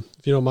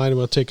you don't mind,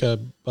 we'll take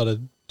about a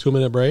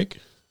 2-minute break.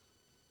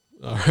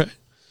 All right.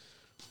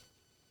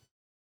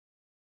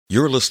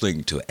 You're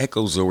listening to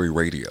Echo Zoe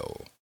Radio.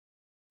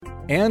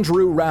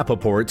 Andrew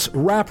Rappaport's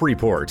Rap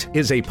Report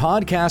is a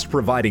podcast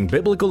providing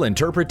biblical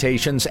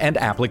interpretations and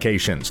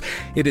applications.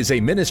 It is a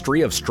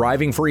ministry of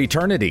Striving for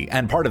Eternity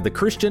and part of the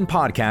Christian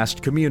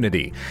podcast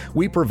community.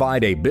 We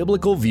provide a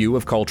biblical view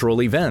of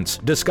cultural events,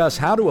 discuss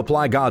how to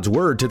apply God's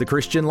Word to the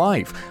Christian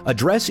life,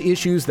 address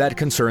issues that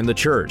concern the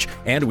church,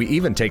 and we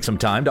even take some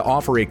time to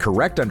offer a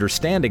correct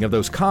understanding of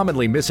those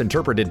commonly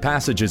misinterpreted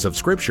passages of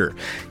Scripture.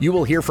 You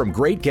will hear from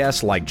great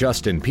guests like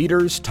Justin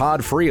Peters,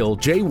 Todd Friel,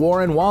 J.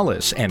 Warren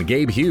Wallace, and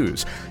Gabe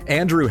Hughes.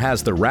 Andrew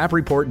has the Rap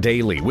Report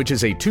Daily, which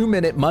is a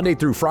 2-minute Monday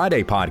through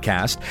Friday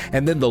podcast,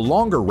 and then the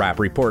longer Rap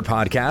Report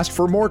podcast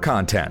for more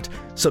content.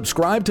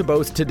 Subscribe to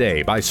both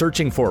today by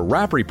searching for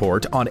Rap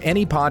Report on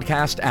any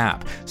podcast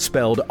app,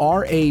 spelled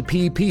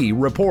RAPP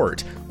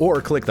Report,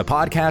 or click the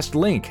podcast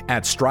link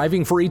at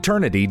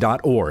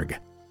strivingforeternity.org.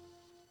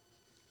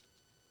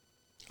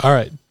 All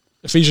right.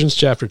 Ephesians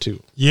chapter 2.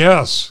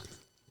 Yes.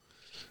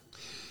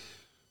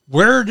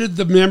 Where did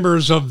the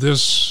members of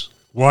this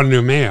one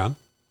new man,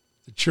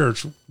 the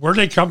church, where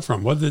did they come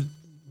from?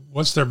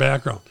 What's their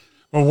background?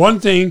 Well, one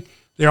thing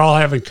they all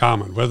have in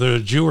common, whether they're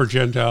Jew or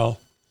Gentile.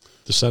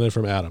 Descended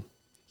from Adam.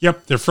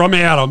 Yep, they're from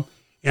Adam,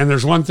 and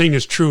there's one thing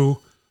that's true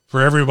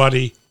for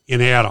everybody in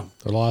Adam.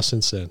 They're lost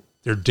in sin.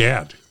 They're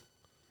dead.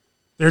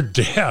 They're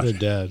dead. They're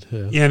dead,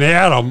 yeah. In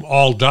Adam,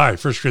 all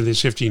died, 1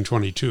 Corinthians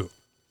 15:22.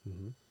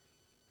 Mm-hmm.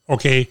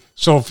 Okay,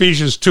 so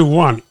Ephesians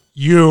 2:1,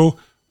 you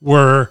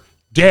were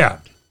dead.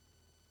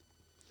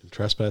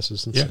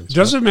 Trespasses and yeah, sins. It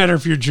doesn't matter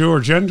if you're Jew or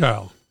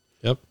Gentile.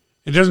 Yep.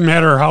 It doesn't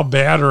matter how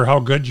bad or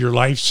how good your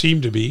life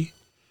seemed to be.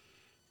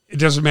 It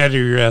doesn't matter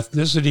your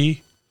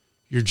ethnicity,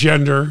 your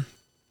gender,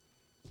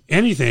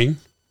 anything.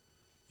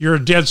 You're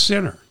a dead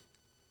sinner.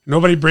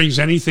 Nobody brings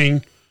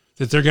anything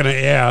that they're going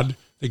to add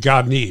that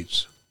God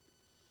needs.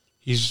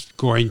 He's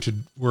going to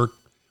work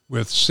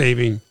with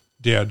saving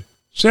dead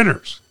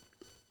sinners.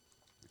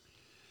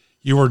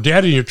 You were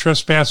dead in your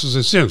trespasses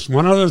and sins.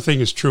 One other thing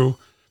is true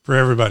for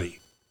everybody.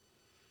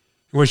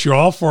 In which you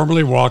all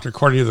formerly walked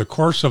according to the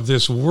course of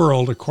this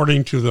world,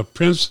 according to the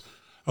prince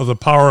of the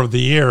power of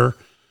the air,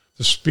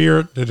 the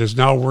spirit that is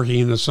now working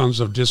in the sons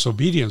of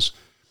disobedience.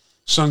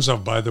 Sons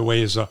of, by the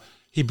way, is a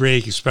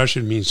Hebraic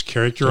expression, means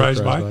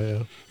characterized by.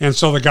 Yeah. And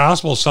so the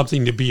gospel is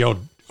something to be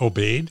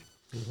obeyed.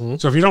 Mm-hmm.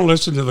 So if you don't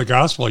listen to the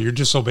gospel, you're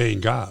disobeying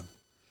God.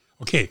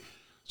 Okay,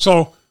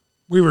 so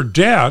we were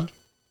dead,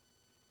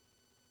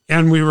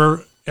 and we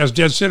were, as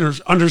dead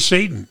sinners, under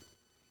Satan.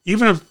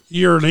 Even if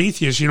you're an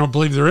atheist, you don't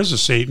believe there is a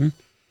Satan.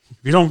 If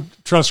you don't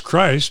trust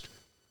Christ,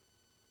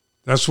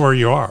 that's where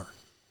you are.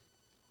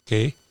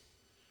 Okay?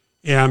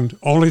 And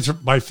only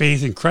by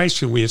faith in Christ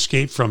can we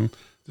escape from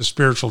the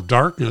spiritual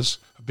darkness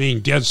of being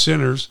dead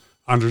sinners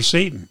under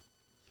Satan.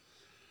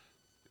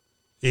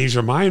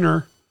 Asia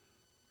Minor,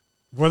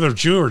 whether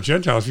Jew or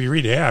Gentile, if you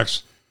read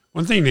Acts,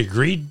 one thing they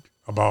agreed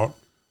about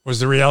was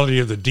the reality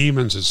of the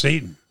demons and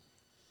Satan.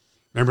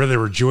 Remember, there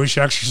were Jewish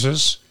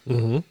exorcists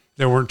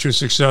that weren't too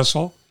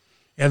successful.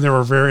 And there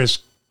were various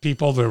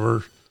people that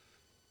were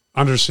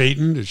under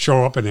Satan that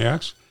show up in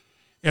Acts.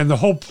 And the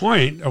whole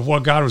point of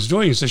what God was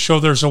doing is to show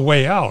there's a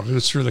way out, and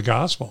it's through the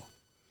gospel.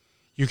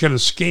 You can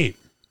escape.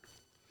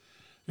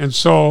 And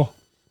so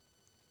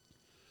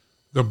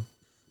the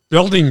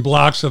building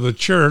blocks of the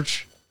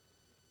church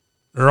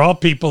are all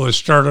people that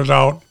started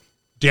out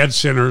dead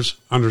sinners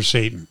under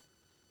Satan,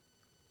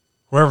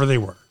 wherever they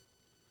were.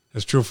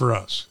 That's true for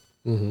us.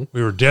 Mm-hmm.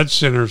 We were dead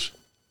sinners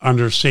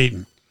under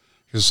Satan.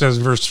 It says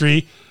in verse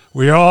 3,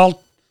 we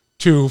all,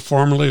 too,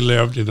 formerly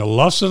lived in the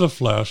lusts of the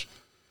flesh,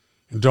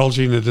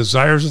 indulging the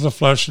desires of the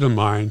flesh and the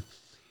mind,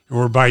 and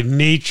were by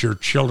nature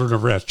children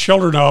of wrath.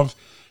 Children of,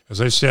 as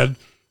I said,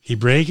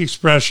 Hebraic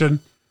expression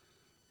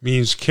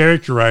means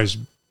characterized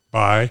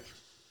by.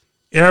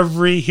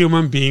 Every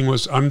human being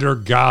was under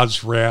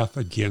God's wrath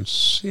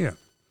against sin.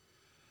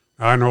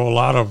 Now, I know a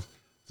lot of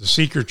the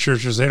seeker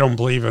churches, they don't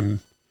believe in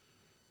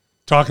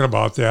talking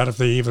about that, if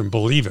they even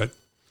believe it.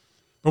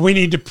 But we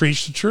need to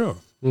preach the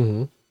truth.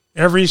 Mm-hmm.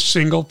 Every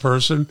single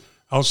person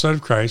outside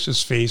of Christ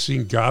is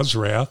facing God's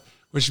wrath,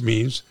 which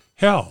means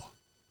hell,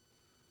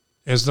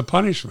 as the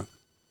punishment.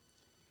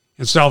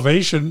 And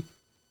salvation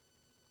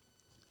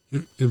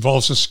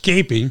involves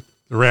escaping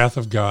the wrath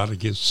of God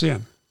against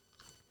sin.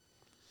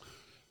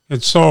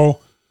 And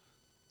so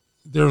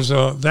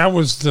that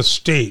was the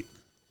state.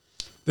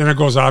 Then it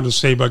goes on to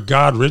say, but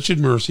God, rich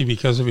in mercy,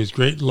 because of his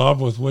great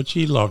love with which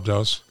he loved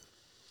us,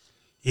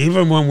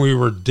 even when we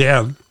were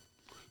dead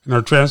in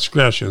our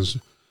transgressions,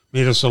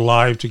 made us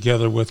alive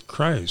together with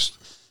Christ.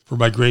 For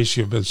by grace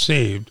you have been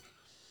saved,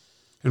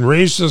 and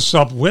raised us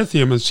up with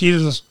him and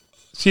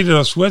seated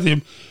us with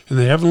him in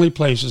the heavenly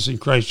places in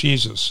Christ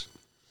Jesus.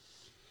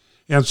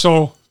 And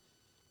so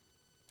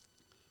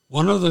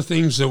one of the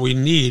things that we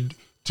need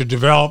to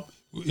develop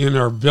in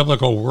our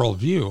biblical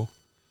worldview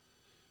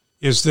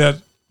is that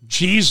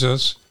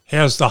Jesus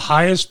has the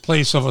highest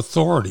place of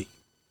authority,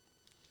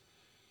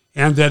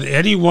 and that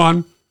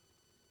anyone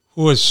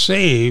who is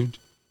saved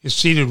is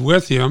seated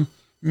with him,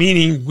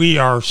 meaning we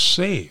are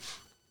safe.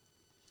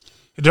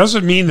 It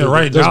doesn't mean that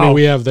right now... It doesn't mean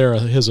we have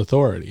his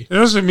authority. It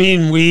doesn't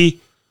mean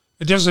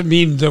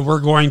that we're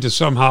going to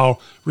somehow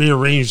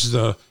rearrange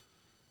the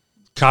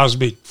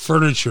cosmic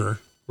furniture.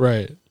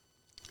 Right.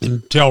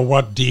 And tell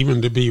what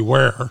demon to be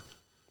where.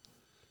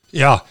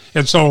 Yeah,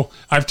 and so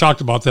I've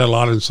talked about that a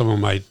lot in some of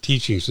my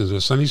teachings in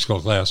the Sunday school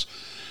class.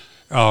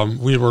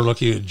 We were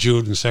looking at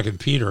Jude and 2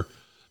 Peter.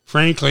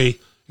 Frankly,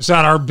 it's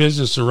not our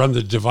business to run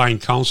the divine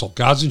council.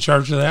 God's in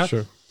charge of that.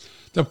 Sure.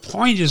 The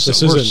point is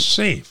that we're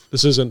safe.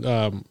 This isn't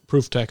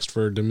proof text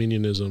for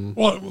dominionism.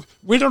 Well,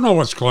 we don't know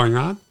what's going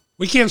on.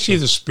 We can't see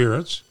the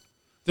spirits.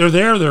 They're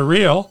there, they're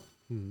real.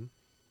 Mm-hmm.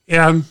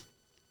 And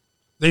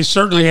they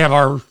certainly have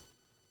our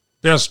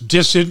best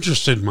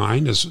disinterested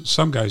mind, as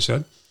some guy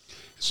said.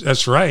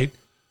 That's right.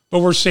 But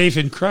we're safe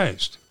in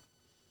Christ.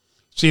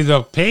 See,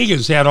 the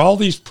pagans had all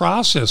these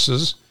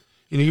processes,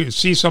 and you can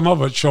see some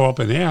of it show up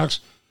in Acts,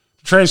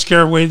 to try to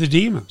scare away the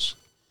demons.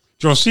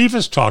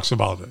 Josephus talks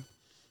about it.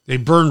 They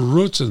burned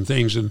roots and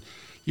things and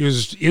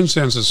used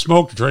incense and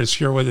smoke to try to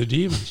scare away the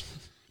demons.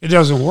 It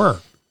doesn't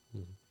work.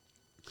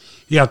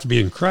 You have to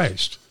be in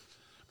Christ.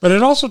 But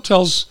it also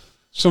tells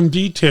some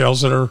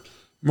details that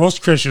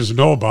most Christians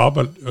know about,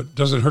 but it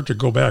doesn't hurt to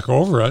go back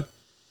over it,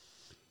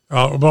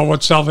 about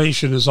what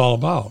salvation is all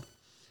about.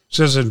 It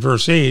says in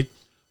verse 8,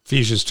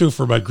 Ephesians 2,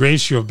 "For by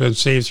grace you have been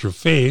saved through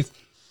faith,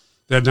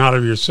 that not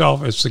of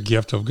yourself, it's the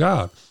gift of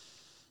God."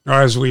 Now,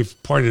 as we've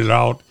pointed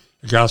out,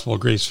 the Gospel of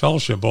Grace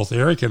Fellowship, both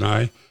Eric and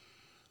I,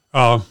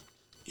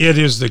 it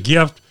is the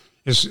gift,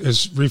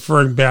 is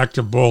referring back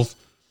to both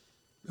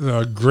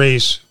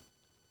grace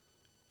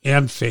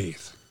and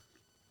faith.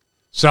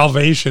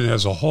 Salvation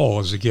as a whole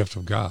is a gift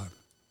of God.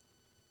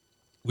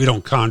 We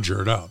don't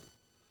conjure it up.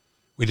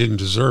 We didn't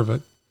deserve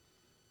it.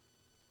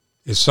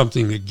 It's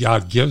something that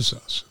God gives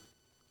us.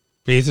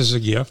 Faith is a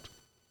gift,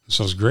 and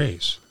so is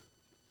grace.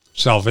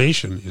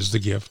 Salvation is the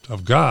gift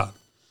of God,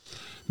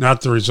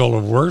 not the result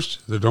of works,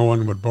 that no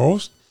one would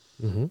boast,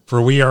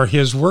 for we are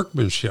his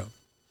workmanship,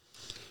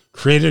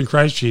 created in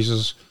Christ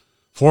Jesus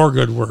for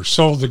good works.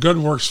 So the good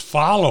works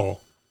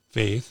follow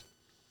faith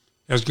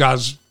as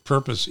God's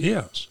purpose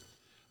is.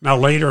 Now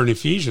later in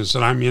Ephesians,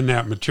 and I'm in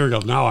that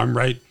material now, I'm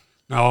right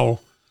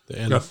now. The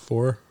end of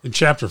 4? In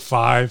chapter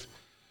 5.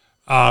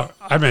 I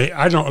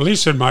don't, at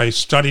least in my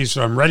studies,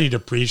 I'm ready to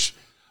preach,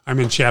 I'm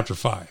in chapter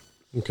 5.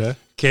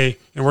 Okay,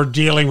 and we're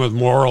dealing with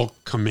moral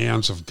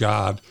commands of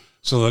God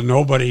so that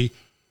nobody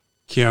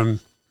can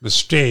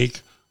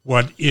mistake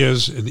what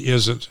is and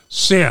isn't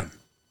sin.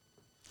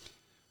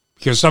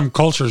 Because some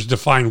cultures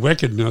define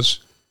wickedness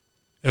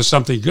as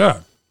something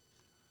good.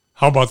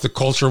 How about the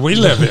culture we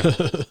live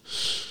in?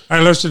 I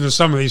listen to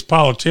some of these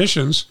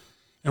politicians,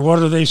 and what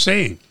are they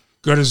saying?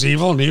 Good is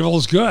evil and evil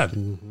is good.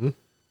 Mm-hmm.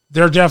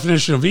 Their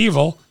definition of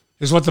evil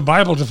is what the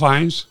Bible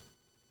defines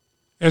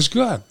as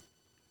good,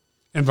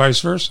 and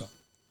vice versa.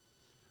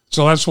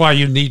 So that's why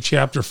you need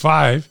chapter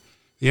 5,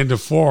 the end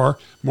of 4,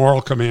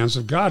 moral commands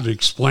of God, to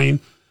explain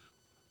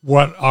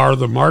what are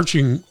the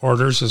marching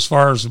orders as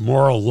far as the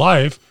moral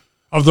life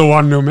of the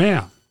one new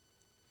man.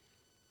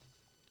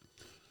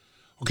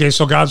 Okay,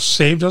 so God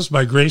saved us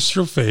by grace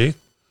through faith.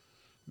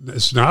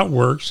 It's not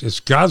works, it's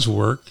God's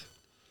work.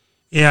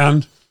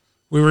 And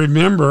we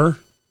remember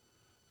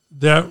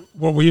that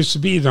what we used to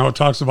be, now it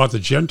talks about the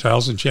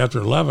Gentiles in chapter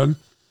 11.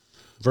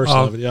 Verse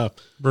 11, yeah.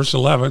 Verse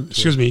 11,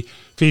 excuse me,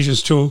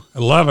 Ephesians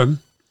 2:11.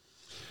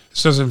 It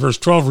says in verse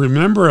 12,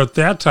 "Remember at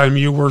that time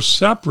you were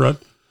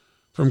separate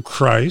from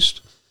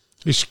Christ,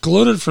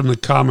 excluded from the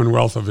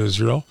commonwealth of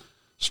Israel,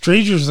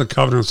 strangers to the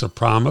covenants of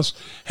promise,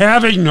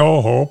 having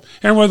no hope,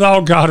 and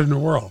without God in the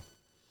world."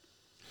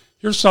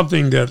 Here's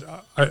something that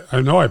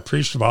I know I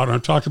preached about and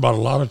I've talked about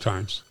a lot of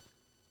times.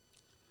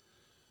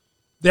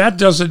 That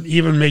doesn't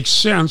even make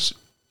sense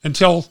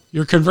until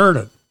you're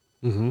converted.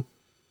 Mm-hmm.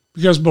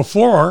 Because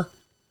before,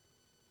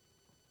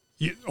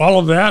 all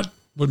of that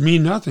would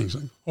mean nothing. It's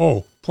like,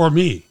 oh, poor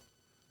me.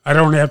 I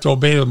don't have to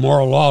obey the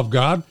moral law of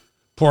God.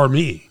 Poor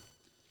me.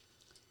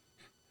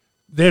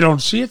 They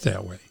don't see it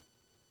that way.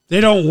 They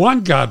don't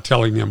want God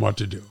telling them what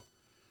to do.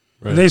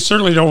 Right. They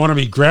certainly don't want to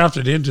be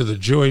grafted into the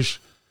Jewish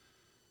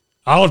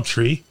olive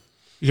tree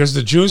because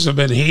the Jews have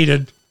been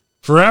hated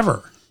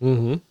forever.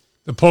 Mm-hmm.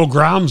 The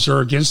pogroms are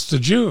against the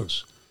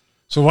Jews.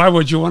 So why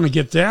would you want to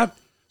get that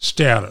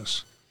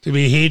status, to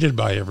be hated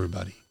by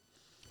everybody?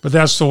 But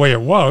that's the way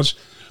it was.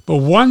 But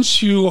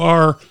once you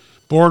are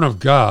born of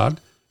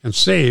God and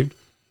saved,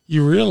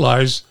 you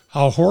realize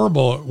how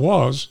horrible it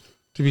was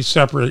to be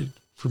separated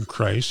from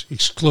Christ,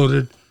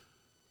 excluded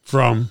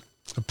from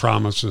the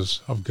promises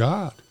of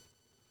God.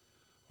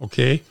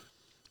 Okay?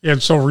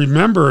 And so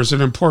remember is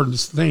an important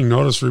thing.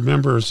 Notice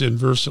remember is in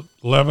verse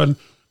 11,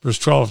 verse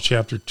 12 of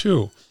chapter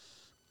 2.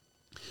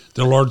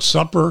 The Lord's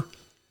Supper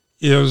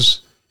is,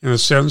 in a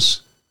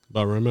sense,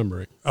 about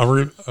remembering. A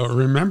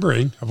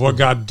remembering of what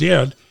God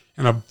did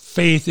and a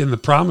faith in the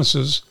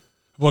promises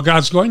of what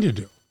God's going to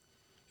do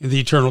in the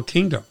eternal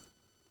kingdom.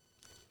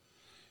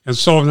 And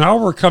so now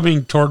we're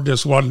coming toward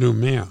this one new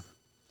man.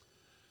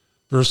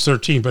 Verse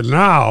 13, but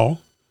now,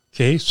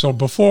 okay, so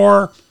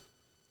before,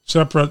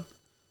 separate,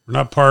 we're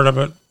not part of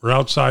it, we're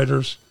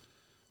outsiders.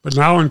 But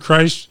now in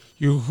Christ,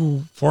 you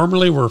who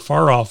formerly were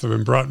far off have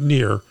been brought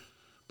near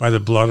by the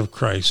blood of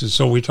Christ. And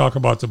so we talk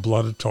about the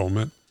blood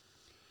atonement.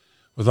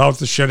 Without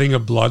the shedding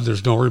of blood,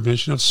 there's no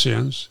remission of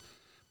sins.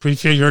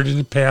 Prefigured in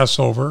the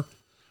Passover.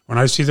 When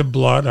I see the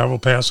blood, I will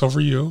pass over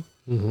you.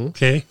 Mm-hmm.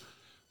 Okay?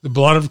 The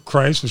blood of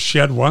Christ was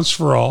shed once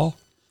for all,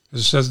 as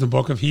it says in the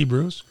book of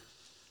Hebrews.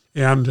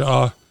 And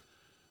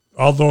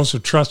all those who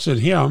trust in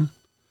him,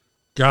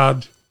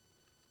 God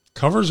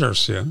covers our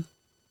sin,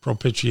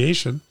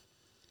 propitiation,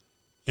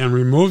 and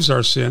removes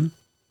our sin,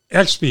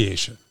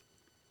 expiation.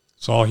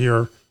 It's all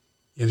here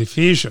in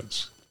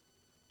Ephesians.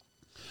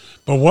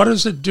 But what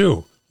does it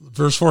do?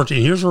 Verse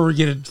 14, here's where we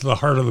get into the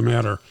heart of the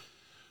matter.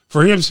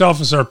 For he himself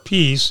is our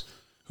peace,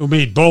 who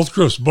made both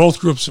groups. Both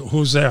groups,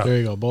 who's that? There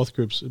you go, both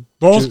groups.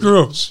 Both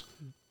groups,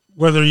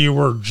 whether you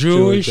were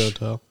Jewish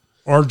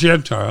or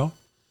Gentile,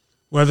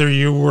 whether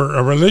you were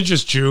a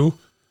religious Jew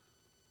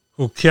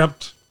who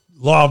kept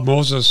law of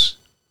Moses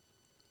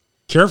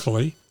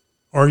carefully,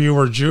 or you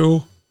were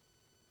Jew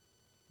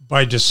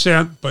by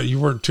descent, but you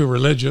weren't too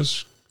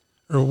religious,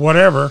 or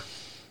whatever,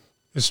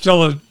 it's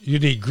still a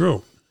unique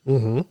group.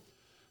 Mm-hmm.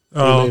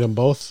 They made them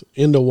both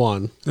into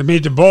one. They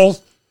made them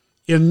both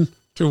into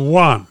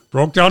one.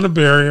 Broke down the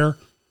barrier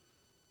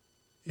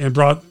and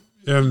brought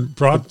them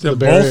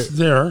both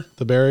there.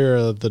 The barrier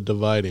of the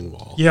dividing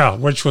wall. Yeah,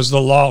 which was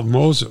the law of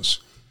Moses.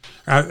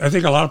 I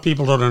think a lot of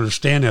people don't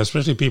understand that,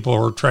 especially people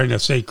who are trying to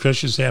say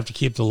Christians have to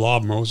keep the law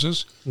of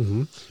Moses.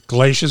 Mm-hmm.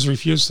 Galatians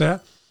refutes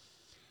that.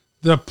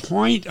 The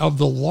point of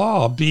the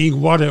law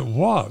being what it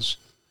was,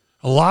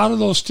 a lot of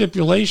those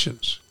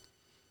stipulations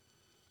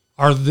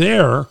are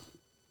there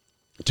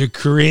to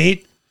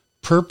create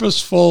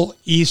purposeful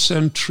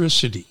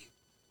eccentricity.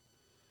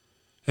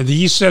 And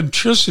the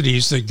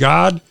eccentricities that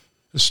God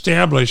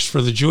established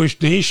for the Jewish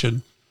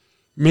nation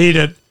made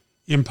it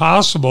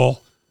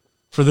impossible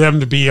for them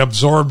to be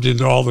absorbed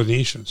into all the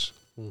nations.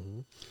 Mm-hmm.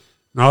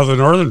 Now the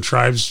northern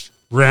tribes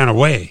ran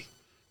away,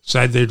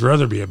 decided they'd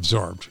rather be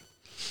absorbed.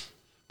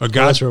 But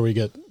God, that's where we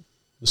get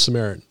the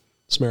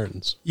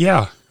Samaritans.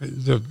 Yeah,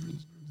 the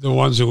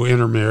ones who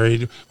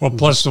intermarried. Well,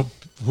 plus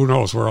who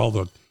knows where all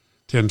the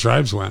 10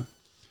 tribes went.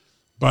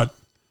 But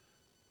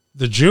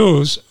the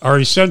Jews are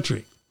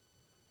eccentric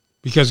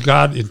because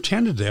God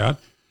intended that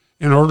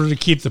in order to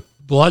keep the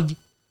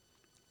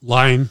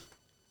bloodline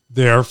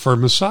there for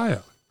Messiah.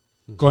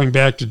 Going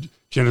back to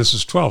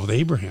Genesis 12 with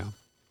Abraham,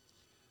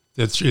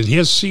 that in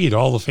his seed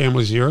all the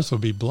families of the earth will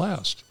be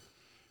blessed.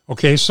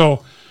 Okay,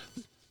 so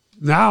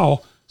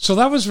now, so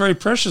that was very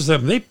precious to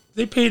them.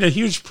 They paid a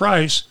huge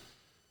price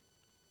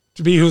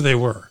to be who they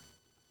were.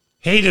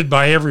 Hated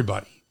by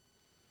everybody.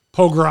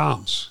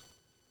 Pogroms.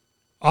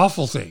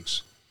 Awful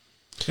things.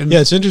 And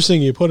it's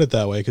interesting you put it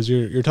that way, because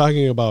you're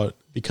talking about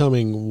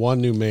becoming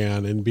one new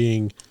man and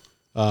being,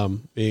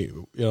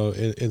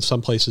 in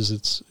some places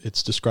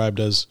it's described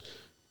as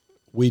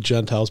we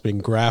Gentiles being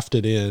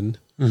grafted in,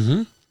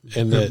 and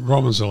that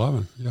Romans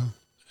 11,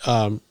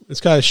 yeah.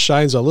 It's kind of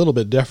shines a little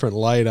bit different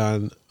light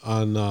on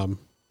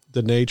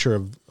the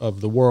nature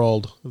of the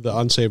world, the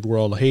unsaved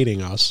world,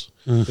 hating us.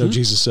 Mm-hmm.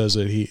 Jesus says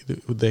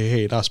that they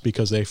hate us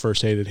because they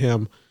first hated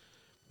him.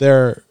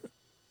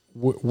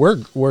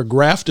 We're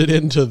grafted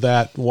into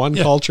that one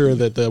culture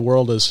that the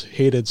world has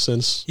hated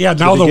since. Yeah,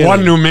 now the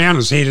one new man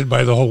is hated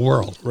by the whole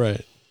world,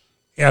 right?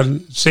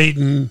 And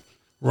Satan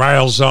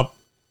riles up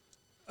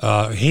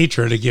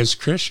hatred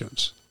against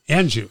Christians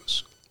and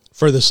Jews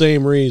for the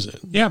same reason.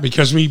 Yeah,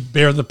 because we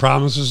bear the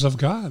promises of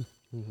God.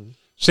 Mm-hmm.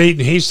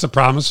 Satan hates the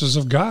promises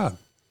of God.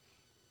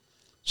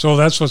 So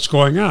that's what's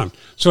going on.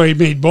 So he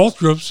made both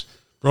groups,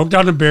 broke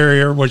down the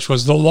barrier, which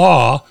was the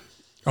law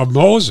of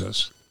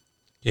Moses.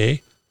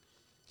 Okay?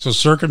 So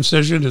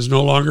circumcision is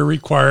no longer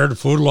required.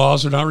 Food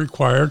laws are not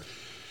required.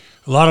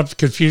 A lot of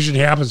confusion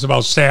happens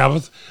about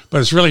Sabbath,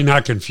 but it's really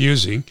not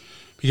confusing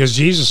because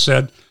Jesus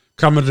said,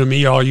 "Come unto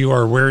me, all you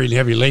are weary and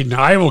heavy laden,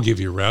 I will give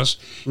you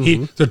rest."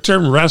 Mm-hmm. The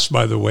term rest,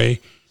 by the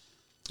way,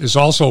 is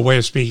also a way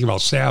of speaking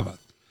about Sabbath.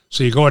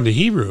 So you go into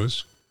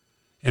Hebrews,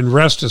 and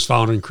rest is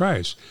found in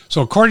Christ.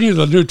 So according to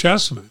the New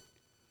Testament,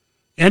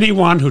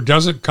 anyone who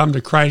doesn't come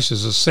to Christ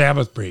is a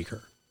Sabbath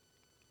breaker.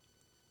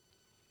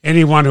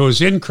 Anyone who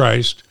is in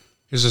Christ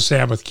is a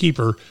Sabbath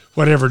keeper,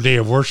 whatever day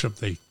of worship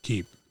they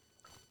keep,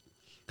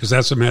 because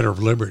that's a matter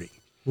of liberty.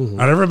 Mm-hmm.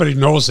 Not everybody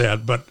knows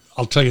that, but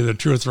I'll tell you the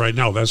truth right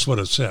now. That's what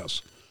it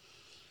says.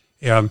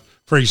 And,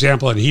 for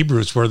example, in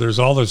Hebrews, where there's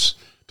all this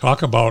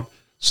talk about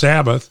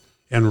Sabbath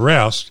and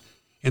rest,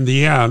 in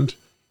the end,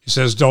 he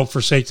says, don't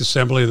forsake the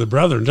assembly of the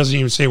brethren. It doesn't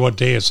even say what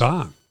day it's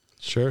on.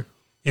 Sure.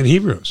 In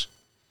Hebrews.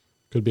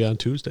 Could be on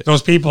Tuesday.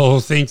 Those people who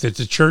think that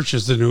the church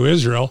is the new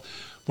Israel,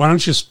 why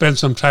don't you spend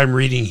some time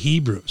reading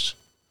Hebrews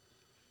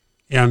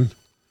and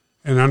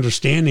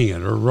understanding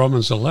it, or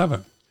Romans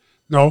 11?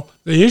 No,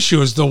 the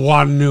issue is the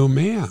one new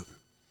man,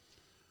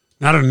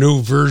 not a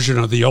new version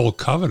of the old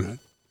covenant,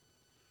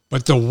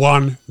 but the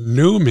one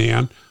new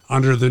man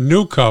under the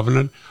new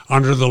covenant,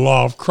 under the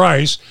law of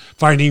Christ,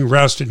 finding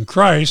rest in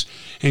Christ,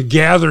 and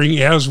gathering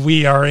as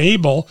we are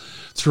able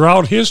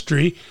throughout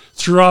history,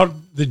 throughout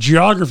the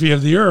geography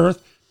of the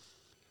earth,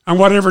 on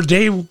whatever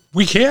day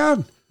we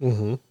can.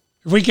 Mm-hmm.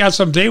 If we got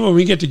some day when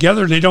we get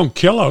together and they don't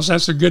kill us,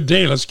 that's a good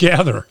day. Let's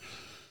gather.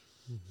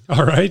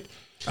 All right?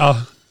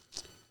 I'm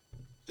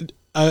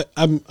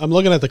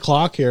looking at the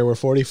clock here. We're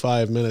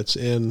 45 minutes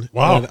in.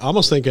 Wow. And I'm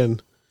almost thinking,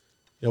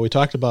 we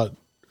talked about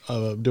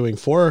doing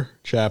 4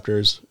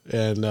 chapters,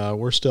 and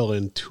we're still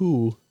in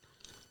 2.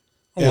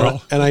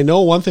 And I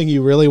know one thing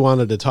you really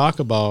wanted to talk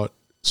about,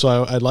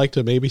 so I'd like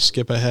to maybe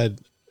skip ahead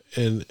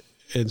and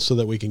so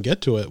that we can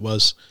get to it,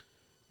 was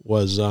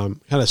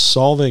kind of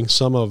solving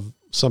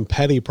some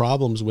petty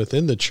problems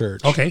within the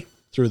church. Okay.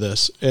 Through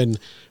this. And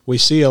we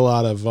see a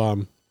lot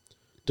of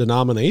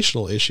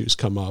denominational issues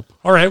come up.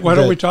 All right. Why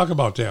don't we talk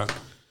about that?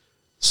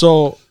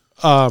 So,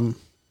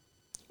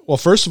 well,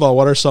 first of all,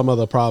 what are some of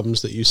the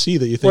problems that you see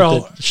that you think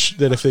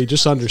that if they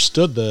just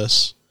understood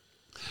this?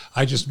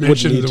 I just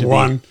mentioned the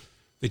one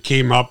that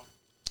came up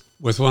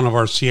with one of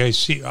our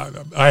CIC.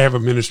 I have a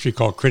ministry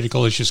called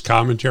Critical Issues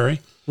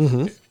Commentary,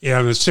 mm-hmm.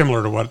 and it's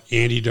similar to what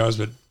Andy does,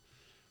 but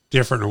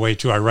different in a way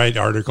too. I write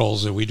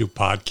articles and we do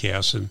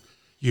podcasts and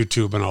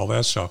YouTube and all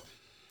that stuff.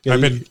 Yeah,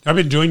 I've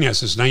been doing that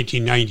since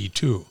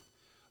 1992.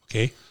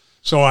 Okay,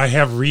 so I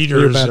have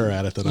readers. You're better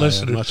at it than I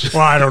am.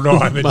 Well, I don't know.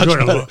 I've been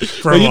doing it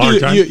for a long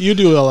time. You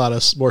do a lot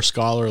of more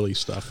scholarly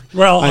stuff.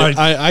 Well,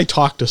 I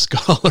talk to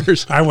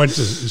scholars. I went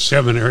to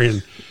seminary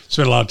and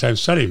spent a lot of time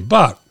studying.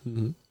 But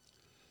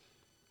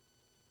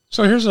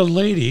so here's a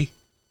lady,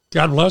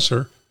 God bless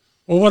her.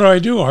 Well,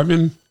 what do? I'm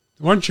in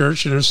one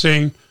church and they're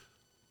saying,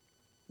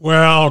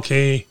 well,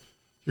 okay,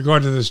 you're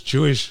going to this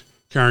Jewish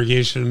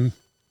congregation.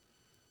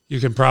 You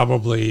can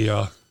probably,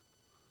 you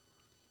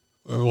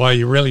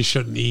really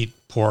shouldn't eat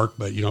pork,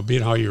 but,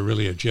 being how you're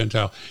really a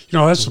Gentile,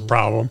 that's the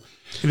problem.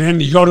 And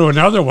then you go to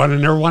another one,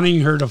 and they're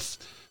wanting her to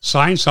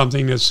sign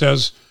something that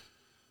says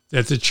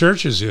that the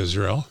church is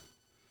Israel,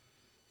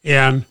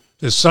 and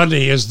that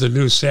Sunday is the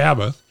new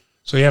Sabbath,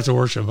 so you have to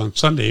worship on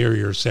Sunday or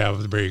you're a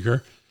Sabbath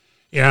breaker.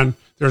 And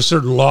there are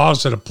certain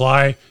laws that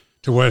apply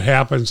to what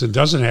happens and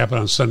doesn't happen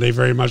on Sunday,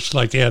 very much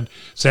like they had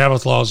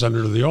Sabbath laws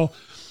under the old.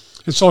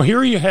 And so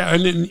here you have,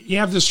 and then you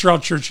have this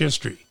throughout church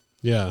history.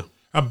 Yeah.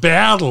 A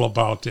battle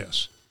about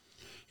this.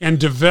 And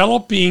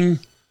developing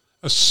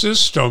a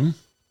system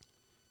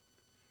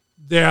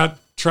that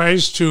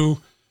tries to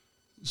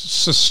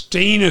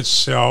sustain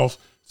itself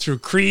through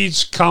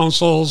creeds,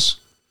 councils,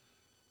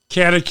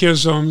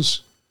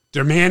 catechisms,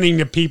 demanding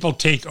that people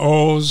take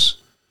oaths,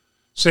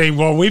 saying,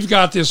 well, we've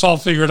got this all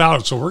figured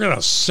out, so we're going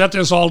to set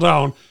this all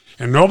down,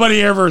 and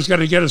nobody ever is going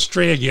to get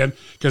astray again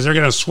because they're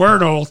going to swear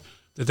an oath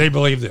that they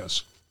believe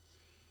this.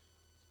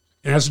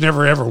 And that's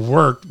never, ever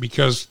worked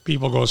because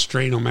people go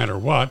astray no matter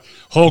what.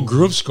 Whole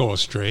groups go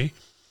astray.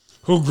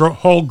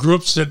 Whole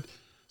groups that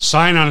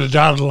sign on a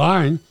dotted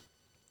line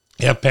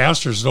have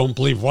pastors don't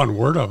believe one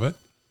word of it.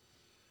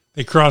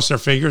 They cross their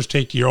fingers,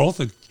 take the oath,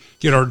 and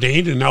get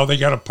ordained, and now they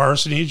got a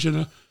parsonage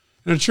and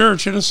a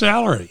church and a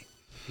salary.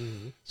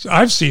 Mm-hmm. So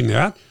I've seen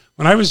that.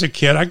 When I was a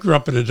kid, I grew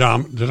up in a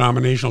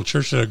denominational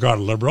church that had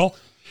gone liberal,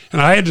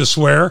 and I had to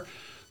swear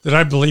that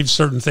I believed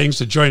certain things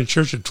to join a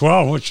church at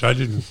 12, which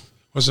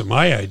wasn't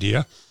my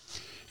idea.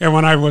 And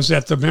when I was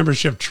at the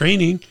membership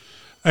training,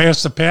 I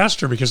asked the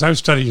pastor, because I was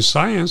studying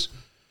science,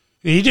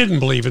 and he didn't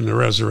believe in the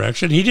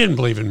resurrection. He didn't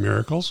believe in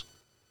miracles.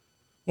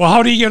 Well,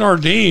 how do you get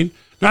ordained?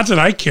 Not that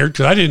I cared,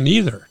 because I didn't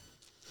either.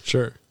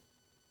 Sure.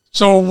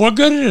 So what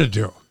good did it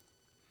do?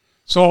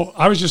 So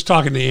I was just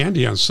talking to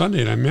Andy on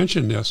Sunday, and I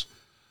mentioned this.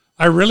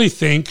 I really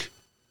think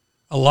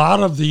a lot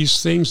of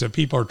these things that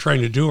people are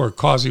trying to do are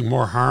causing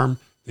more harm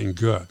than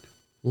good.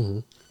 Mm-hmm.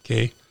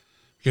 Okay?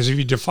 Because if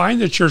you define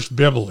the church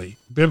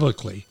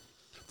biblically,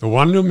 the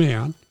one new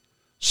man,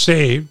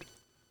 saved,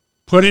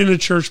 put in a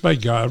church by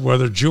God,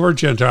 whether Jew or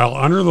Gentile,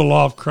 under the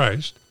law of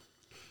Christ,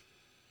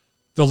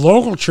 the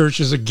local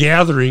church is a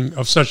gathering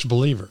of such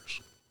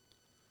believers.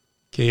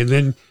 Okay, and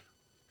then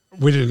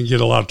we didn't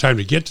get a lot of time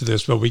to get to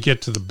this, but we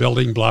get to the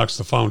building blocks,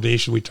 the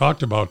foundation. We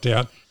talked about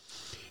that.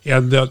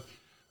 And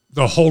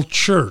the whole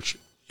church,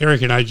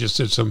 Eric and I just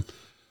did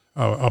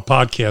a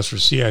podcast for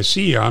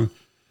CIC on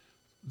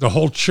the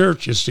whole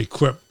church is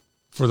equipped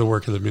for the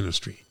work of the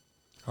ministry.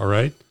 All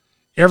right?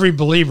 Every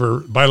believer,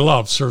 by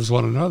love, serves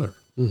one another.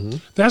 Mm-hmm.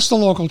 That's the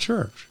local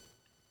church.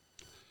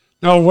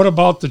 Now, what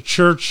about the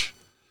church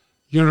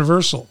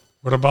universal?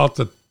 What about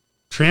the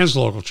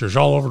translocal church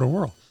all over the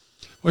world?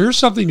 Well, here's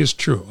something that's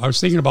true. I was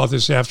thinking about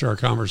this after our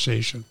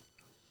conversation.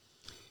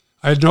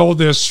 I know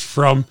this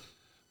from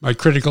my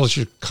critical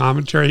issue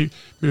commentary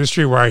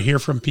ministry, where I hear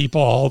from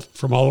people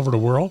from all over the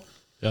world.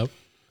 Yep.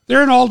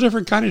 They're in all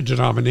different kind of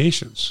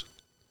denominations.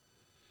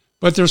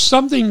 But there's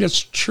something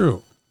that's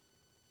true.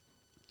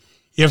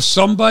 If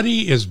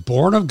somebody is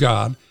born of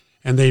God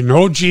and they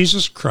know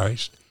Jesus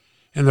Christ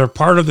and they're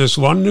part of this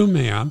one new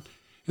man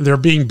and they're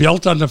being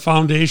built on the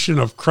foundation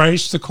of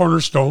Christ, the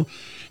cornerstone,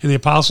 and the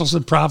apostles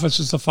and prophets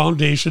is the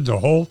foundation, the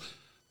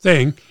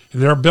thing,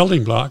 and they're a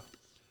building block,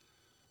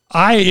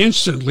 I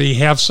instantly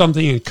have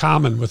something in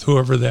common with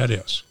whoever that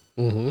is.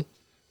 Mm-hmm.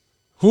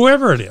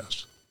 Whoever it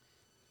is.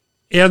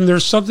 And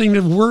there's something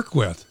to work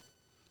with.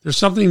 There's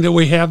something that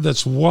we have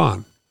that's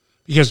one,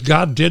 because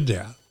God did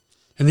that.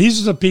 And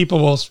these are the people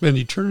we'll spend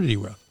eternity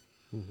with.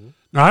 Mm-hmm.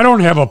 Now, I don't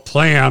have a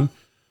plan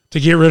to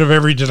get rid of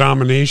every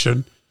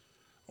denomination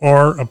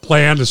or a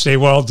plan to say,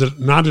 well,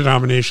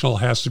 non-denominational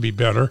has to be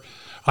better.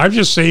 I'm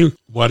just saying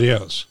what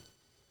is.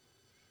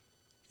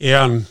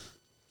 And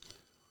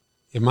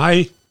in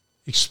my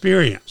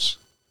experience,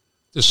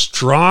 the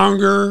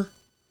stronger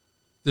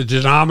the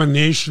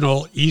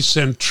denominational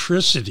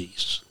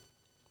eccentricities.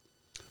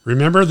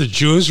 Remember, the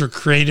Jews were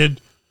created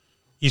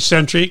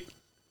eccentric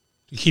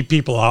to keep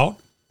people out.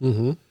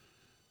 Mm-hmm.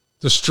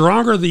 The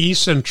stronger the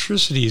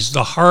eccentricities,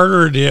 the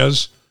harder it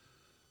is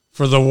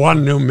for the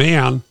one new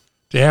man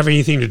to have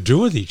anything to do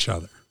with each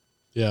other.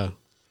 Yeah.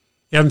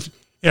 And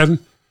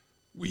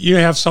you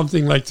have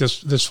something like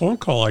this phone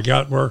call I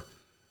got where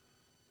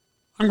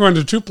I'm going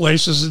to two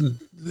places and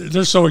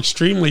they're so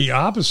extremely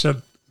opposite.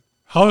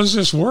 How does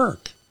this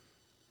work?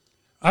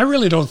 I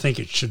really don't think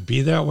it should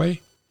be that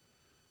way.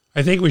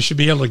 I think we should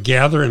be able to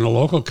gather in a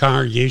local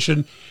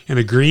congregation and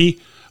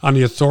agree on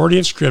the authority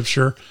of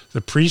Scripture,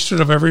 the priesthood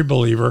of every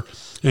believer,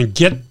 and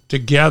get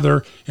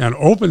together and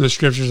open the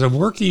Scriptures and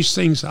work these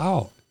things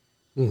out.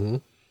 Mm-hmm.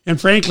 And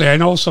frankly, I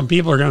know some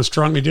people are going to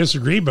strongly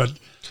disagree, but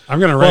I'm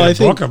going to write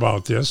a book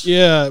about this.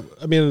 Yeah,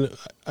 I mean,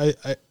 I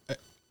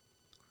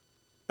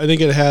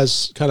think it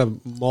has kind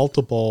of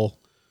multiple,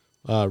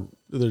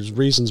 there's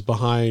reasons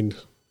behind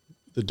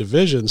the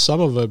division. Some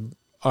of them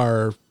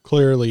are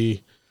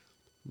clearly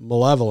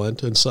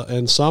malevolent,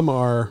 and some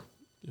are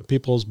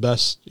people's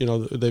best,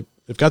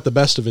 they've got the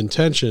best of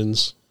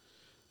intentions.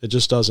 It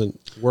just doesn't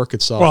work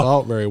itself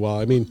out very well.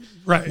 I mean,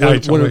 right. I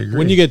totally agree.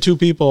 When you get two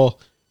people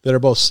that are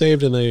both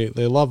saved and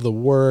they love the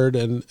word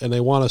and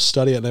they want to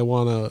study it and they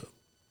want to,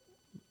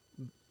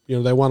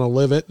 they want to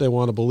live it, they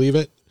want to believe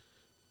it,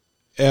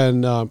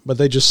 and but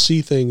they just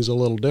see things a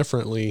little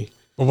differently.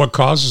 But what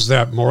causes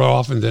that more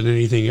often than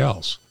anything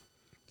else?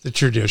 The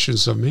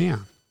traditions of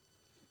man.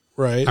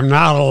 Right. I'm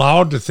not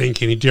allowed to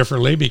think any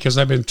differently because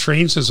I've been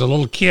trained since a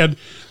little kid.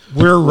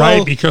 We're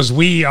right because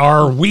we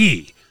are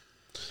we.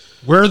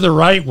 We're the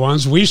right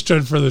ones. We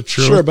stood for the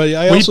truth. Sure, but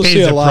I also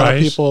see a lot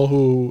of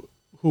people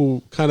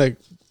who kind of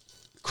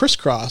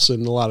crisscross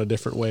in a lot of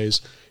different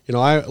ways.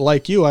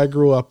 I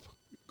grew up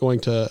going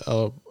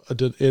to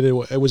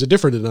it was a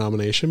different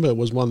denomination, but it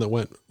was one that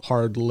went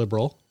hard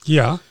liberal.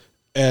 Yeah.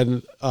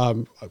 And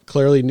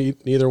clearly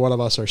neither one of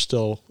us are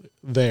still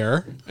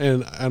there.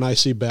 And I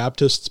see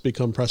Baptists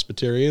become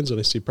Presbyterians, and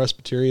I see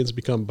Presbyterians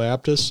become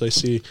Baptists. I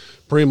see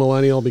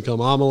premillennial become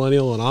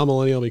amillennial, and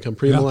amillennial become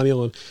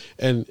premillennial.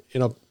 Yeah.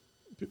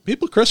 And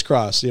people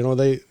crisscross. They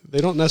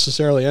don't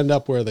necessarily end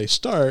up where they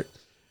start,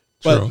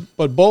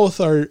 but both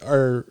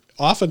are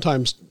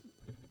oftentimes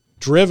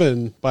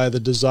driven by the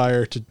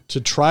desire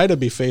to try to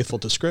be faithful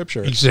to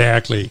Scripture.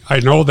 Exactly. I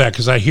know that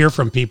because I hear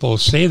from people who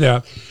say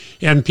that.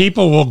 And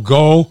people will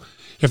go,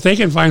 if they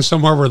can find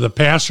somewhere where the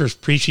pastor's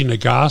preaching the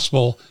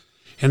gospel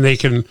and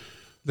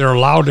they're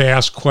allowed to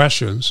ask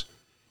questions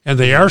and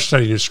they are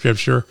studying the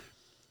Scripture,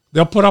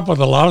 they'll put up with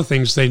a lot of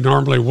things they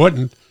normally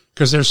wouldn't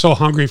because they're so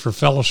hungry for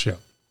fellowship.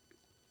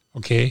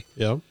 Okay?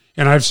 Yeah.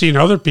 And I've seen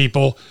other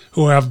people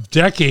who have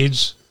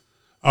decades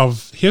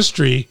of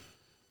history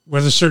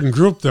with a certain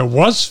group that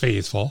was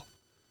faithful,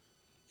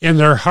 and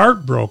they're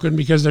heartbroken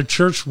because their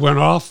church went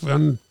off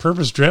on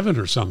purpose-driven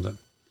or something.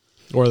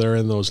 Or they're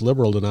in those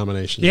liberal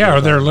denominations. Yeah,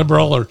 or they're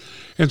liberal.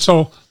 And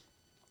so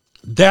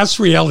that's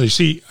reality.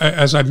 See,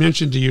 as I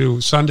mentioned to you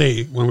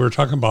Sunday when we were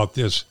talking about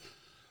this,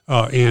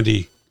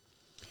 Andy,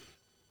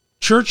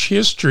 church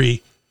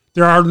history,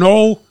 there are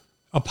no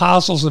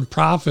apostles and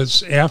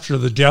prophets after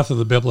the death of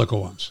the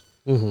biblical ones.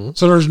 Mm-hmm.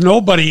 So there's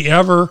nobody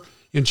ever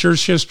in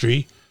church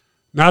history,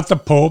 not the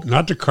Pope,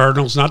 not the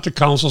cardinals, not the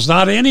councils,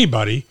 not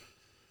anybody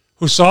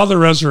who saw the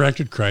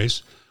resurrected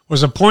Christ,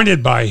 was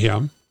appointed by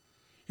him,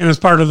 and as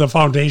part of the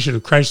foundation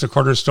of Christ, the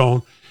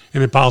cornerstone,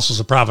 and the apostles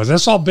and prophets.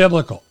 That's all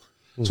biblical.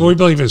 Mm-hmm. So we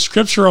believe in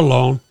Scripture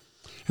alone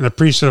and the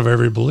priesthood of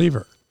every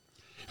believer.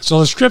 So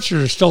the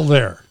Scriptures are still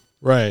there.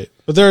 Right.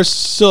 But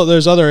there's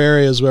other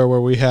areas where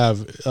we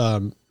have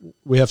some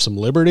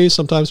liberties.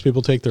 Sometimes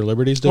people take their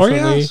liberties differently.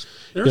 Oh, yes.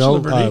 There's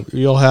liberty.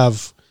 You'll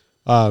have,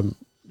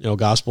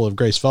 Gospel of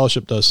Grace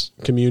Fellowship does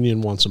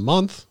communion once a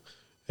month,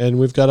 and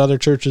we've got other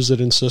churches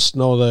that insist,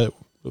 that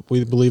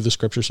we believe the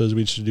Scripture says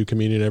we should do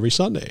communion every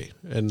Sunday.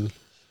 And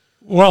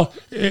well,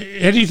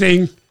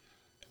 anything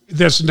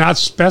that's not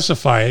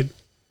specified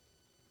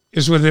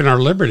is within our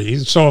liberty.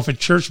 So if a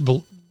church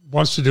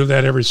wants to do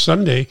that every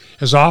Sunday,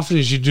 as often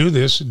as you do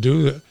this,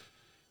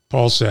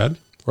 Paul said.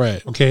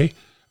 Right. Okay.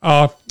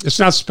 It's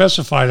not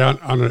specified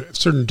on a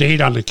certain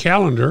date on the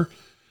calendar,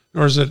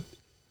 nor is it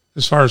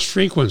as far as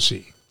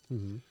frequency.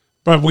 Mm-hmm.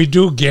 But we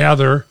do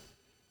gather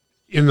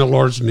in the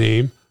Lord's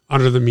name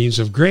under the means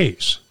of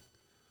grace.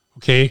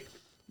 Okay.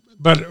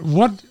 But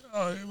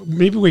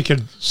maybe we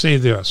could say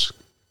this.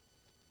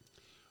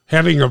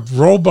 having a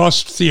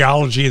robust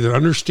theology that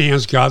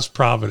understands God's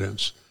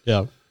providence.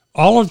 Yeah.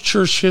 All of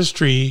church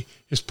history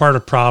is part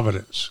of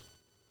providence.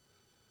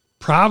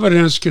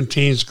 Providence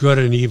contains good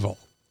and evil.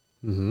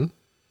 Mm-hmm.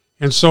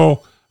 And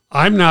so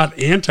I'm not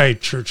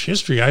anti-church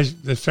history.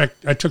 In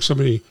fact, I took so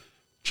many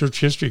church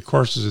history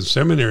courses in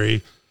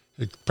seminary,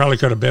 it probably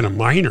could have been a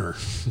minor.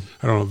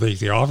 I don't think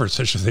they offered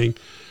such a thing.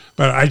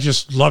 But I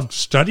just loved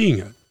studying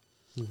it.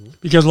 Mm-hmm.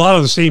 Because a lot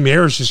of the same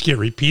errors just get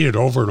repeated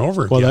over and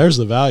over again. Well, there's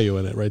the value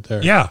in it right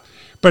there. Yeah.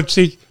 But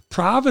see,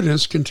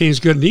 providence contains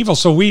good and evil.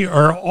 So we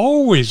are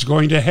always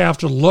going to have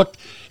to look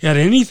at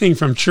anything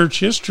from church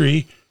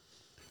history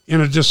in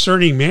a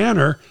discerning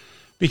manner,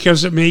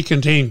 because it may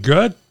contain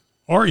good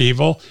or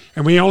evil,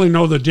 and we only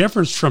know the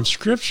difference from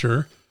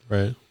Scripture.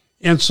 Right.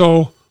 And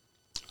so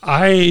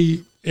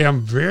I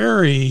am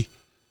very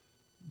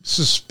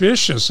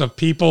suspicious of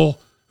people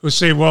who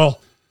say, well,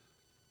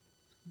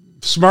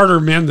 smarter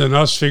men than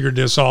us figured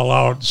this all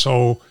out,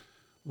 so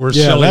we're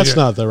silly. Yeah, that's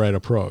not the right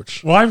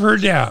approach. Well, I've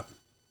heard that.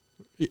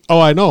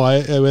 Oh, I know.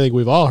 I think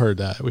we've all heard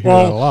that. We hear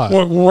that a lot.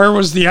 Well, where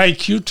was the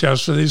IQ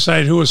test where they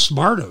decide who was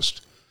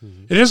smartest?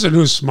 Mm-hmm. It isn't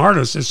who's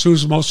smartest. It's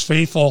who's most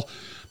faithful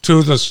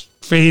to the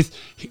faith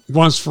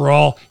once for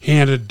all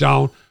handed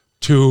down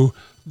to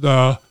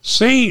the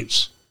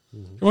saints.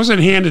 Mm-hmm. It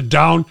wasn't handed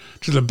down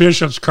to the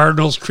bishops,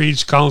 cardinals,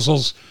 creeds,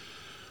 councils,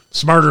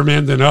 smarter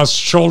men than us,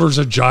 shoulders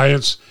of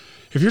giants.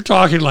 If you're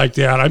talking like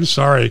that, I'm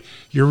sorry,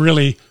 you're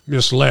really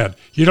misled.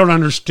 You don't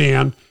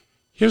understand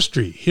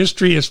history.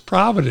 History is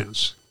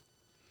providence.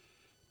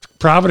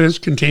 Providence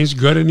contains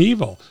good and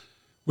evil.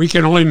 We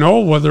can only know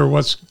whether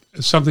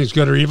something's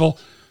good or evil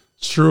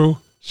through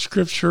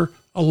Scripture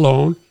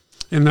alone.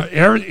 And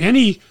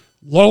any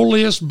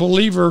lowliest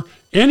believer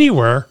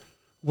anywhere,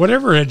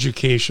 whatever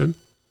education,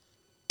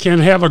 can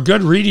have a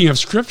good reading of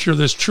Scripture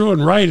that's true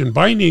and right and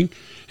binding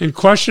and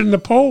question the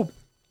Pope.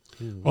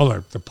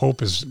 Well, the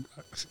Pope is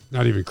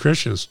not even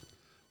Christians,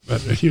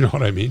 but you know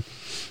what I mean.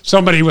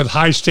 Somebody with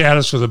high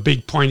status with a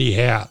big pointy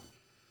hat.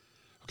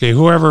 Okay,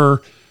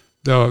 whoever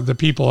the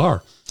people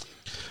are.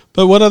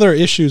 But what other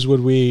issues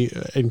would we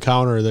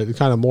encounter that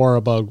kind of more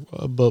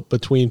about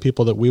between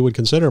people that we would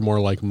consider more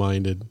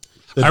like-minded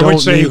that I would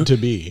say need to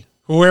be?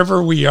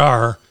 Whoever we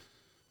are,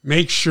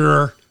 make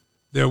sure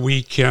that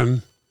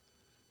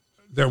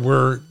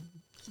we're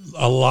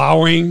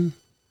allowing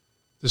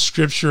the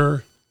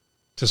Scripture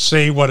to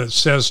say what it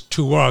says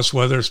to us,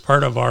 whether it's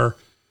part of our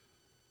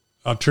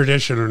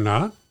tradition or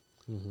not,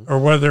 or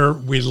whether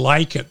we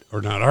like it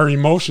or not. Our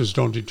emotions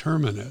don't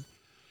determine it.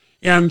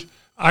 And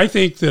I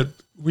think that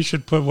we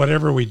should put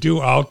whatever we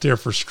do out there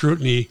for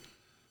scrutiny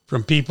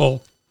from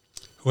people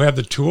who have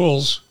the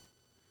tools.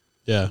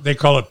 Yeah. They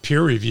call it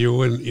peer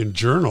review in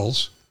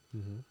journals.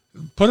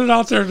 Mm-hmm. Put it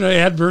out there to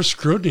adverse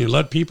scrutiny and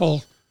let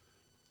people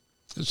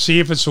see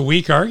if it's a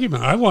weak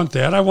argument. I want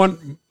that. I want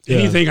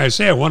anything I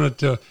say, I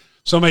want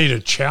somebody to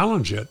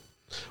challenge it.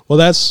 Well,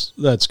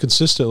 that's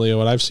consistently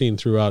what I've seen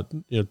throughout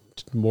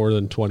more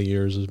than 20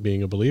 years as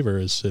being a believer,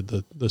 is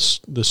that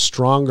the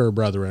stronger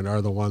brethren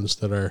are the ones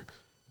that are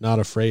not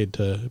afraid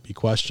to be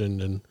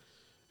questioned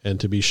and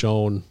to be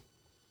shown,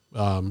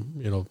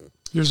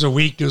 There's a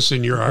weakness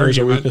in your argument. There's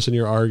a weakness in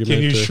your argument.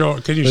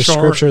 Can you show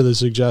Scripture that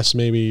suggests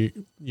maybe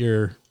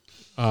you're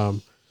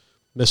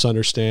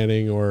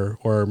misunderstanding or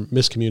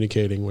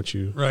miscommunicating what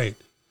you... Right.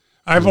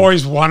 I've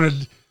always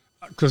wanted,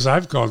 because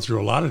I've gone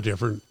through a lot of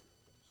different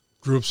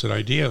groups and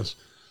ideas,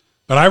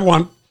 but I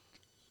want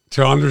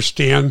to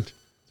understand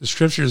the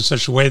Scripture in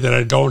such a way that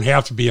I don't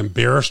have to be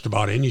embarrassed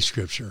about any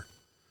Scripture,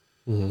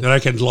 that I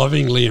can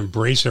lovingly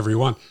embrace every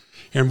one.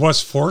 And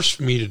what's forced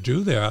me to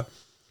do that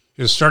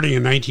is starting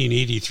in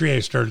 1983, I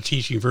started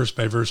teaching verse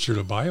by verse through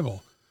the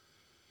Bible.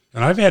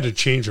 And I've had to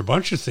change a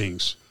bunch of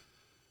things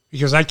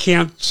because I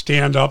can't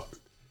stand up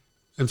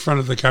in front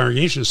of the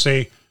congregation and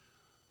say,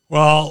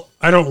 well,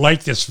 I don't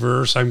like this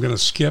verse, I'm going to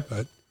skip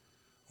it.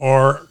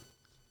 Or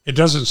it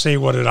doesn't say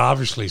what it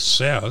obviously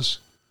says.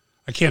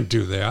 I can't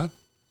do that.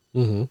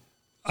 Mm-hmm.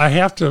 I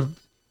have to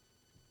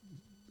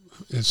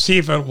see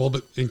if it will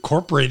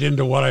incorporate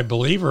into what I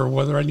believe or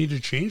whether I need to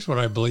change what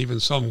I believe in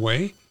some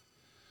way.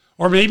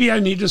 Or maybe I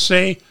need to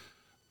say,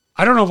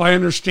 I don't know if I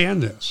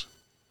understand this.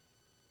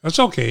 That's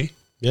okay.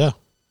 Yeah.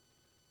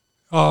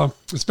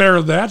 It's better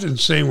than that than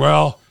saying,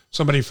 well,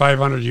 somebody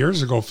 500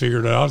 years ago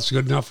figured it out. It's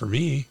good enough for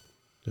me.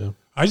 Yeah.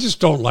 I just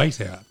don't like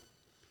that.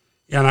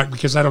 And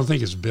because I don't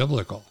think it's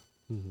biblical.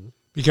 Mm-hmm.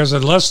 Because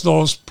unless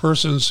those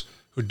persons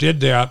who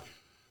did that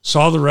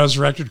saw the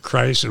resurrected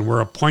Christ and were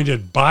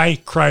appointed by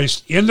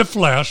Christ in the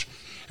flesh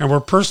and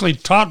were personally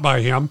taught by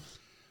him,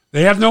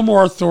 they have no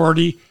more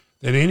authority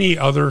than any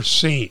other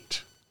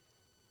saint.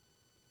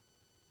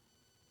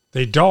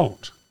 They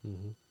don't.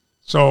 Mm-hmm.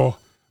 So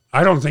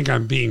I don't think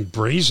I'm being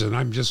brazen.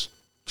 I'm just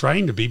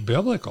trying to be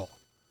biblical.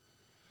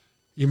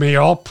 You may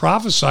all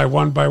prophesy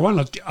one by one,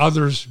 let the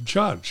others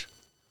judge.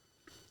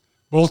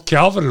 Both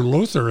Calvin and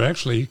Luther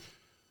actually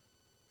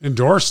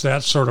endorsed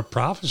that sort of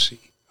prophecy.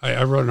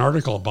 I wrote an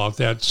article about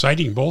that,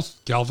 citing both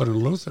Calvin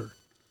and Luther.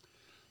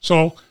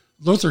 So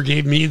Luther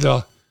gave me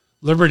the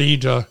liberty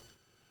to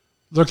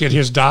look at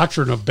his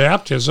doctrine of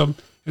baptism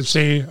and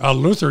say,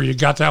 Luther, you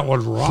got that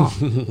one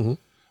wrong.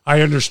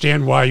 I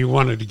understand why you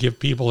wanted to give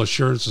people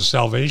assurance of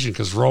salvation,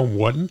 because Rome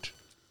wouldn't.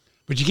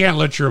 But you can't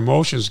let your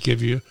emotions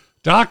give you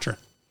doctrine.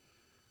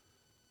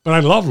 But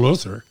I love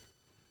Luther.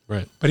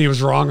 Right. But he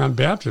was wrong on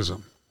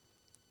baptism.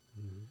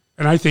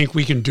 And I think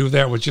we can do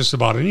that with just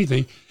about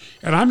anything.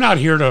 And I'm not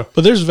here to...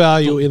 But there's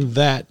value in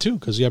that, too,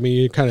 because, I mean,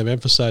 you're kind of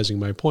emphasizing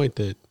my point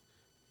that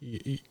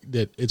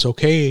it's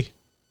okay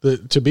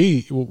to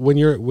be... When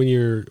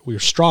you're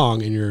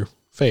strong in your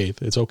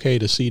faith, it's okay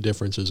to see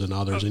differences in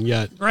others, and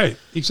yet... Right,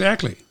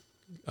 exactly.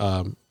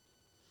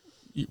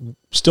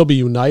 Still be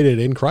united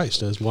in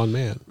Christ as one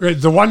man. Right,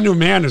 the one new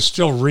man is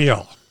still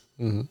real.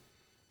 Mm-hmm.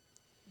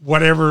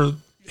 Whatever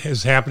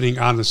is happening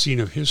on the scene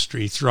of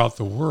history throughout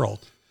the world.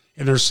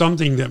 And there's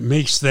something that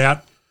makes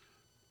that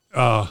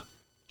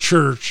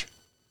church,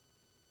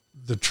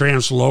 the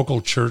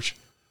translocal church,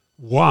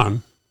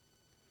 one.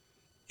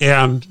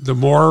 And the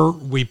more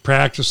we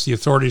practice the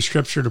authority of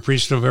Scripture, the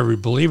priesthood of every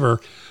believer,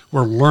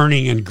 we're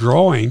learning and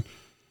growing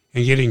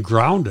and getting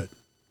grounded.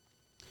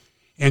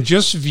 And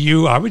just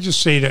I would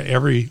just say to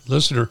every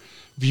listener,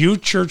 view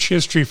church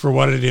history for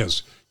what it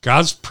is.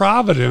 God's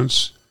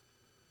providence,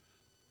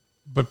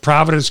 but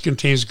providence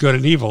contains good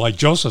and evil. Like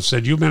Joseph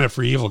said, you meant it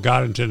for evil,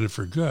 God intended it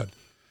for good.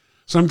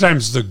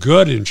 Sometimes the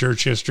good in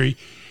church history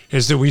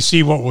is that we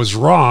see what was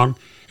wrong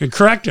and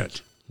correct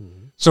it,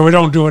 so we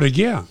don't do it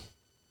again.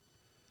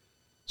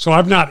 So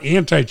I'm not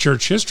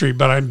anti-church history,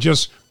 but I'm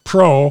just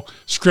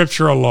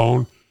pro-Scripture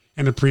alone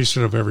and the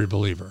priesthood of every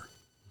believer.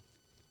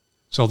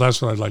 So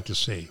that's what I'd like to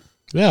say.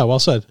 Yeah, well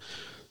said.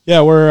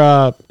 Yeah,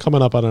 we're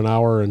coming up on an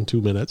hour and 2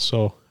 minutes,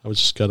 so I was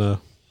just going to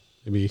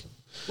maybe...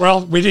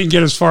 Well, we didn't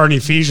get as far in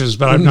Ephesians,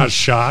 but I'm not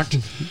shocked.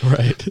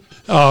 Right.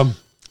 But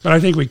I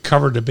think we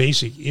covered the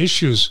basic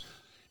issues.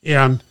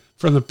 And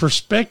from the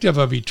perspective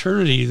of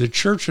eternity, the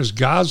church is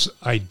God's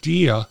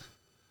idea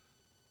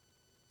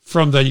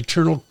from the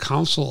eternal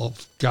counsel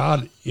of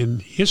God in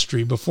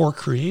history before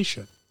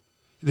creation.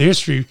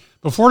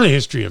 Before the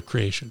history of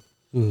creation.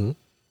 Mm-hmm.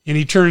 In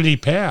eternity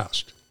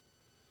past.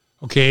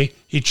 Okay?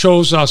 He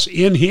chose us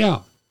in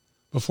him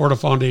before the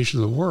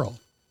foundation of the world.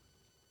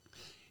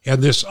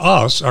 And this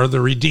us are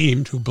the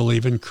redeemed who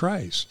believe in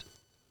Christ.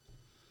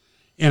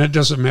 And it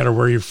doesn't matter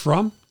where you're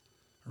from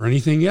or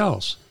anything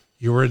else.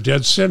 You were a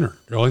dead sinner.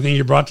 The only thing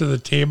you brought to the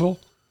table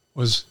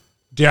was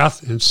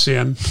death and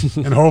sin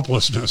and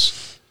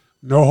hopelessness.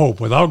 No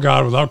hope. Without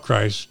God, without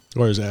Christ.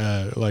 Or as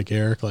like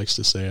Eric likes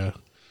to say...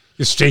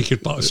 you stink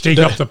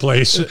up the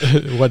place.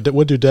 What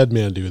do dead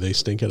men do? They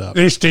stink it up.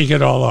 They stink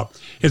it all up.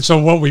 And so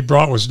what we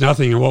brought was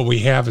nothing, and what we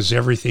have is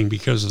everything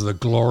because of the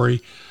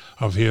glory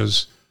of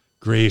his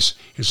grace.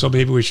 And so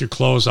maybe we should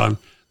close on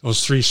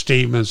those three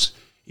statements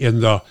in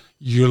the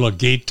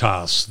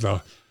eulogetos,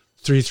 the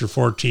 3 through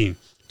 14,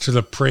 to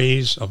the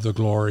praise of the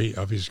glory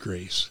of his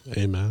grace.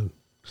 Amen.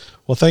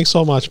 Well, thanks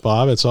so much,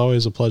 Bob. It's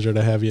always a pleasure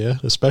to have you,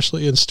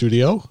 especially in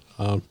studio.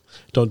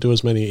 Don't do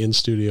as many in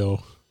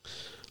studio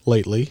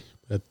lately,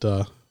 but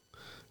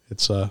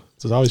it's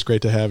always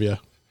great to have you.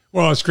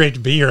 Well, it's great to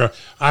be here.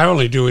 I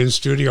only do in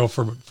studio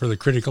for the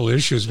critical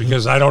issues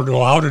because I don't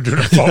know how to do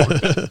the phone.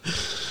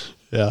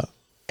 Yeah.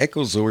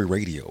 Echo Zoe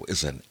Radio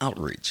is an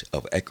outreach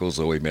of Echo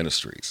Zoe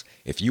Ministries.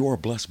 If you are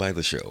blessed by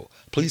the show,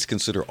 please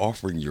consider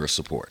offering your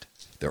support.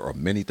 There are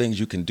many things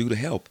you can do to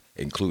help,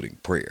 including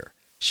prayer,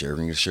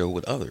 sharing the show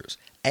with others,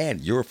 and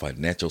your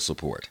financial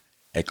support.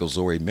 Echo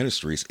Zoe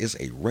Ministries is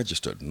a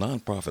registered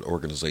nonprofit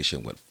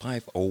organization with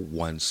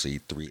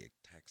 501c3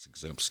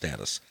 tax-exempt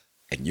status,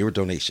 and your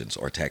donations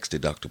are tax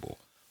deductible.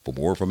 For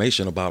more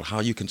information about how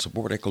you can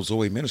support Echo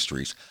Zoe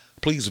Ministries,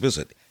 please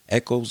visit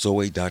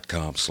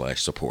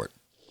echozoe.com/support.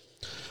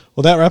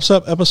 Well, that wraps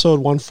up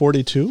episode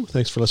 142.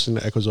 Thanks for listening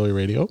to Echo Zoe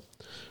Radio.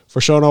 For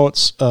show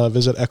notes,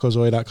 visit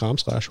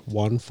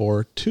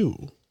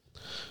echozoe.com/142.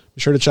 Be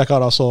sure to check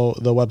out also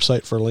the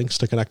website for links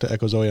to connect to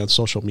Echo Zoe on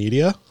social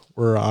media.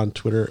 We're on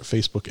Twitter,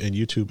 Facebook, and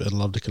YouTube, and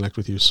love to connect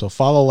with you. So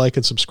follow, like,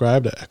 and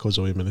subscribe to Echo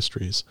Zoe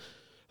Ministries.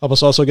 Help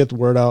us also get the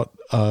word out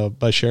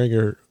by sharing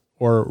or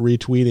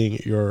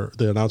retweeting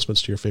the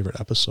announcements to your favorite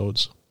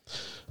episodes.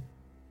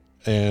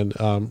 And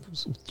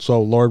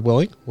so, Lord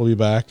willing, we'll be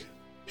back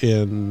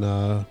in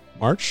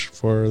March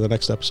for the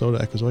next episode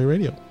of Echo Zoe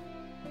Radio.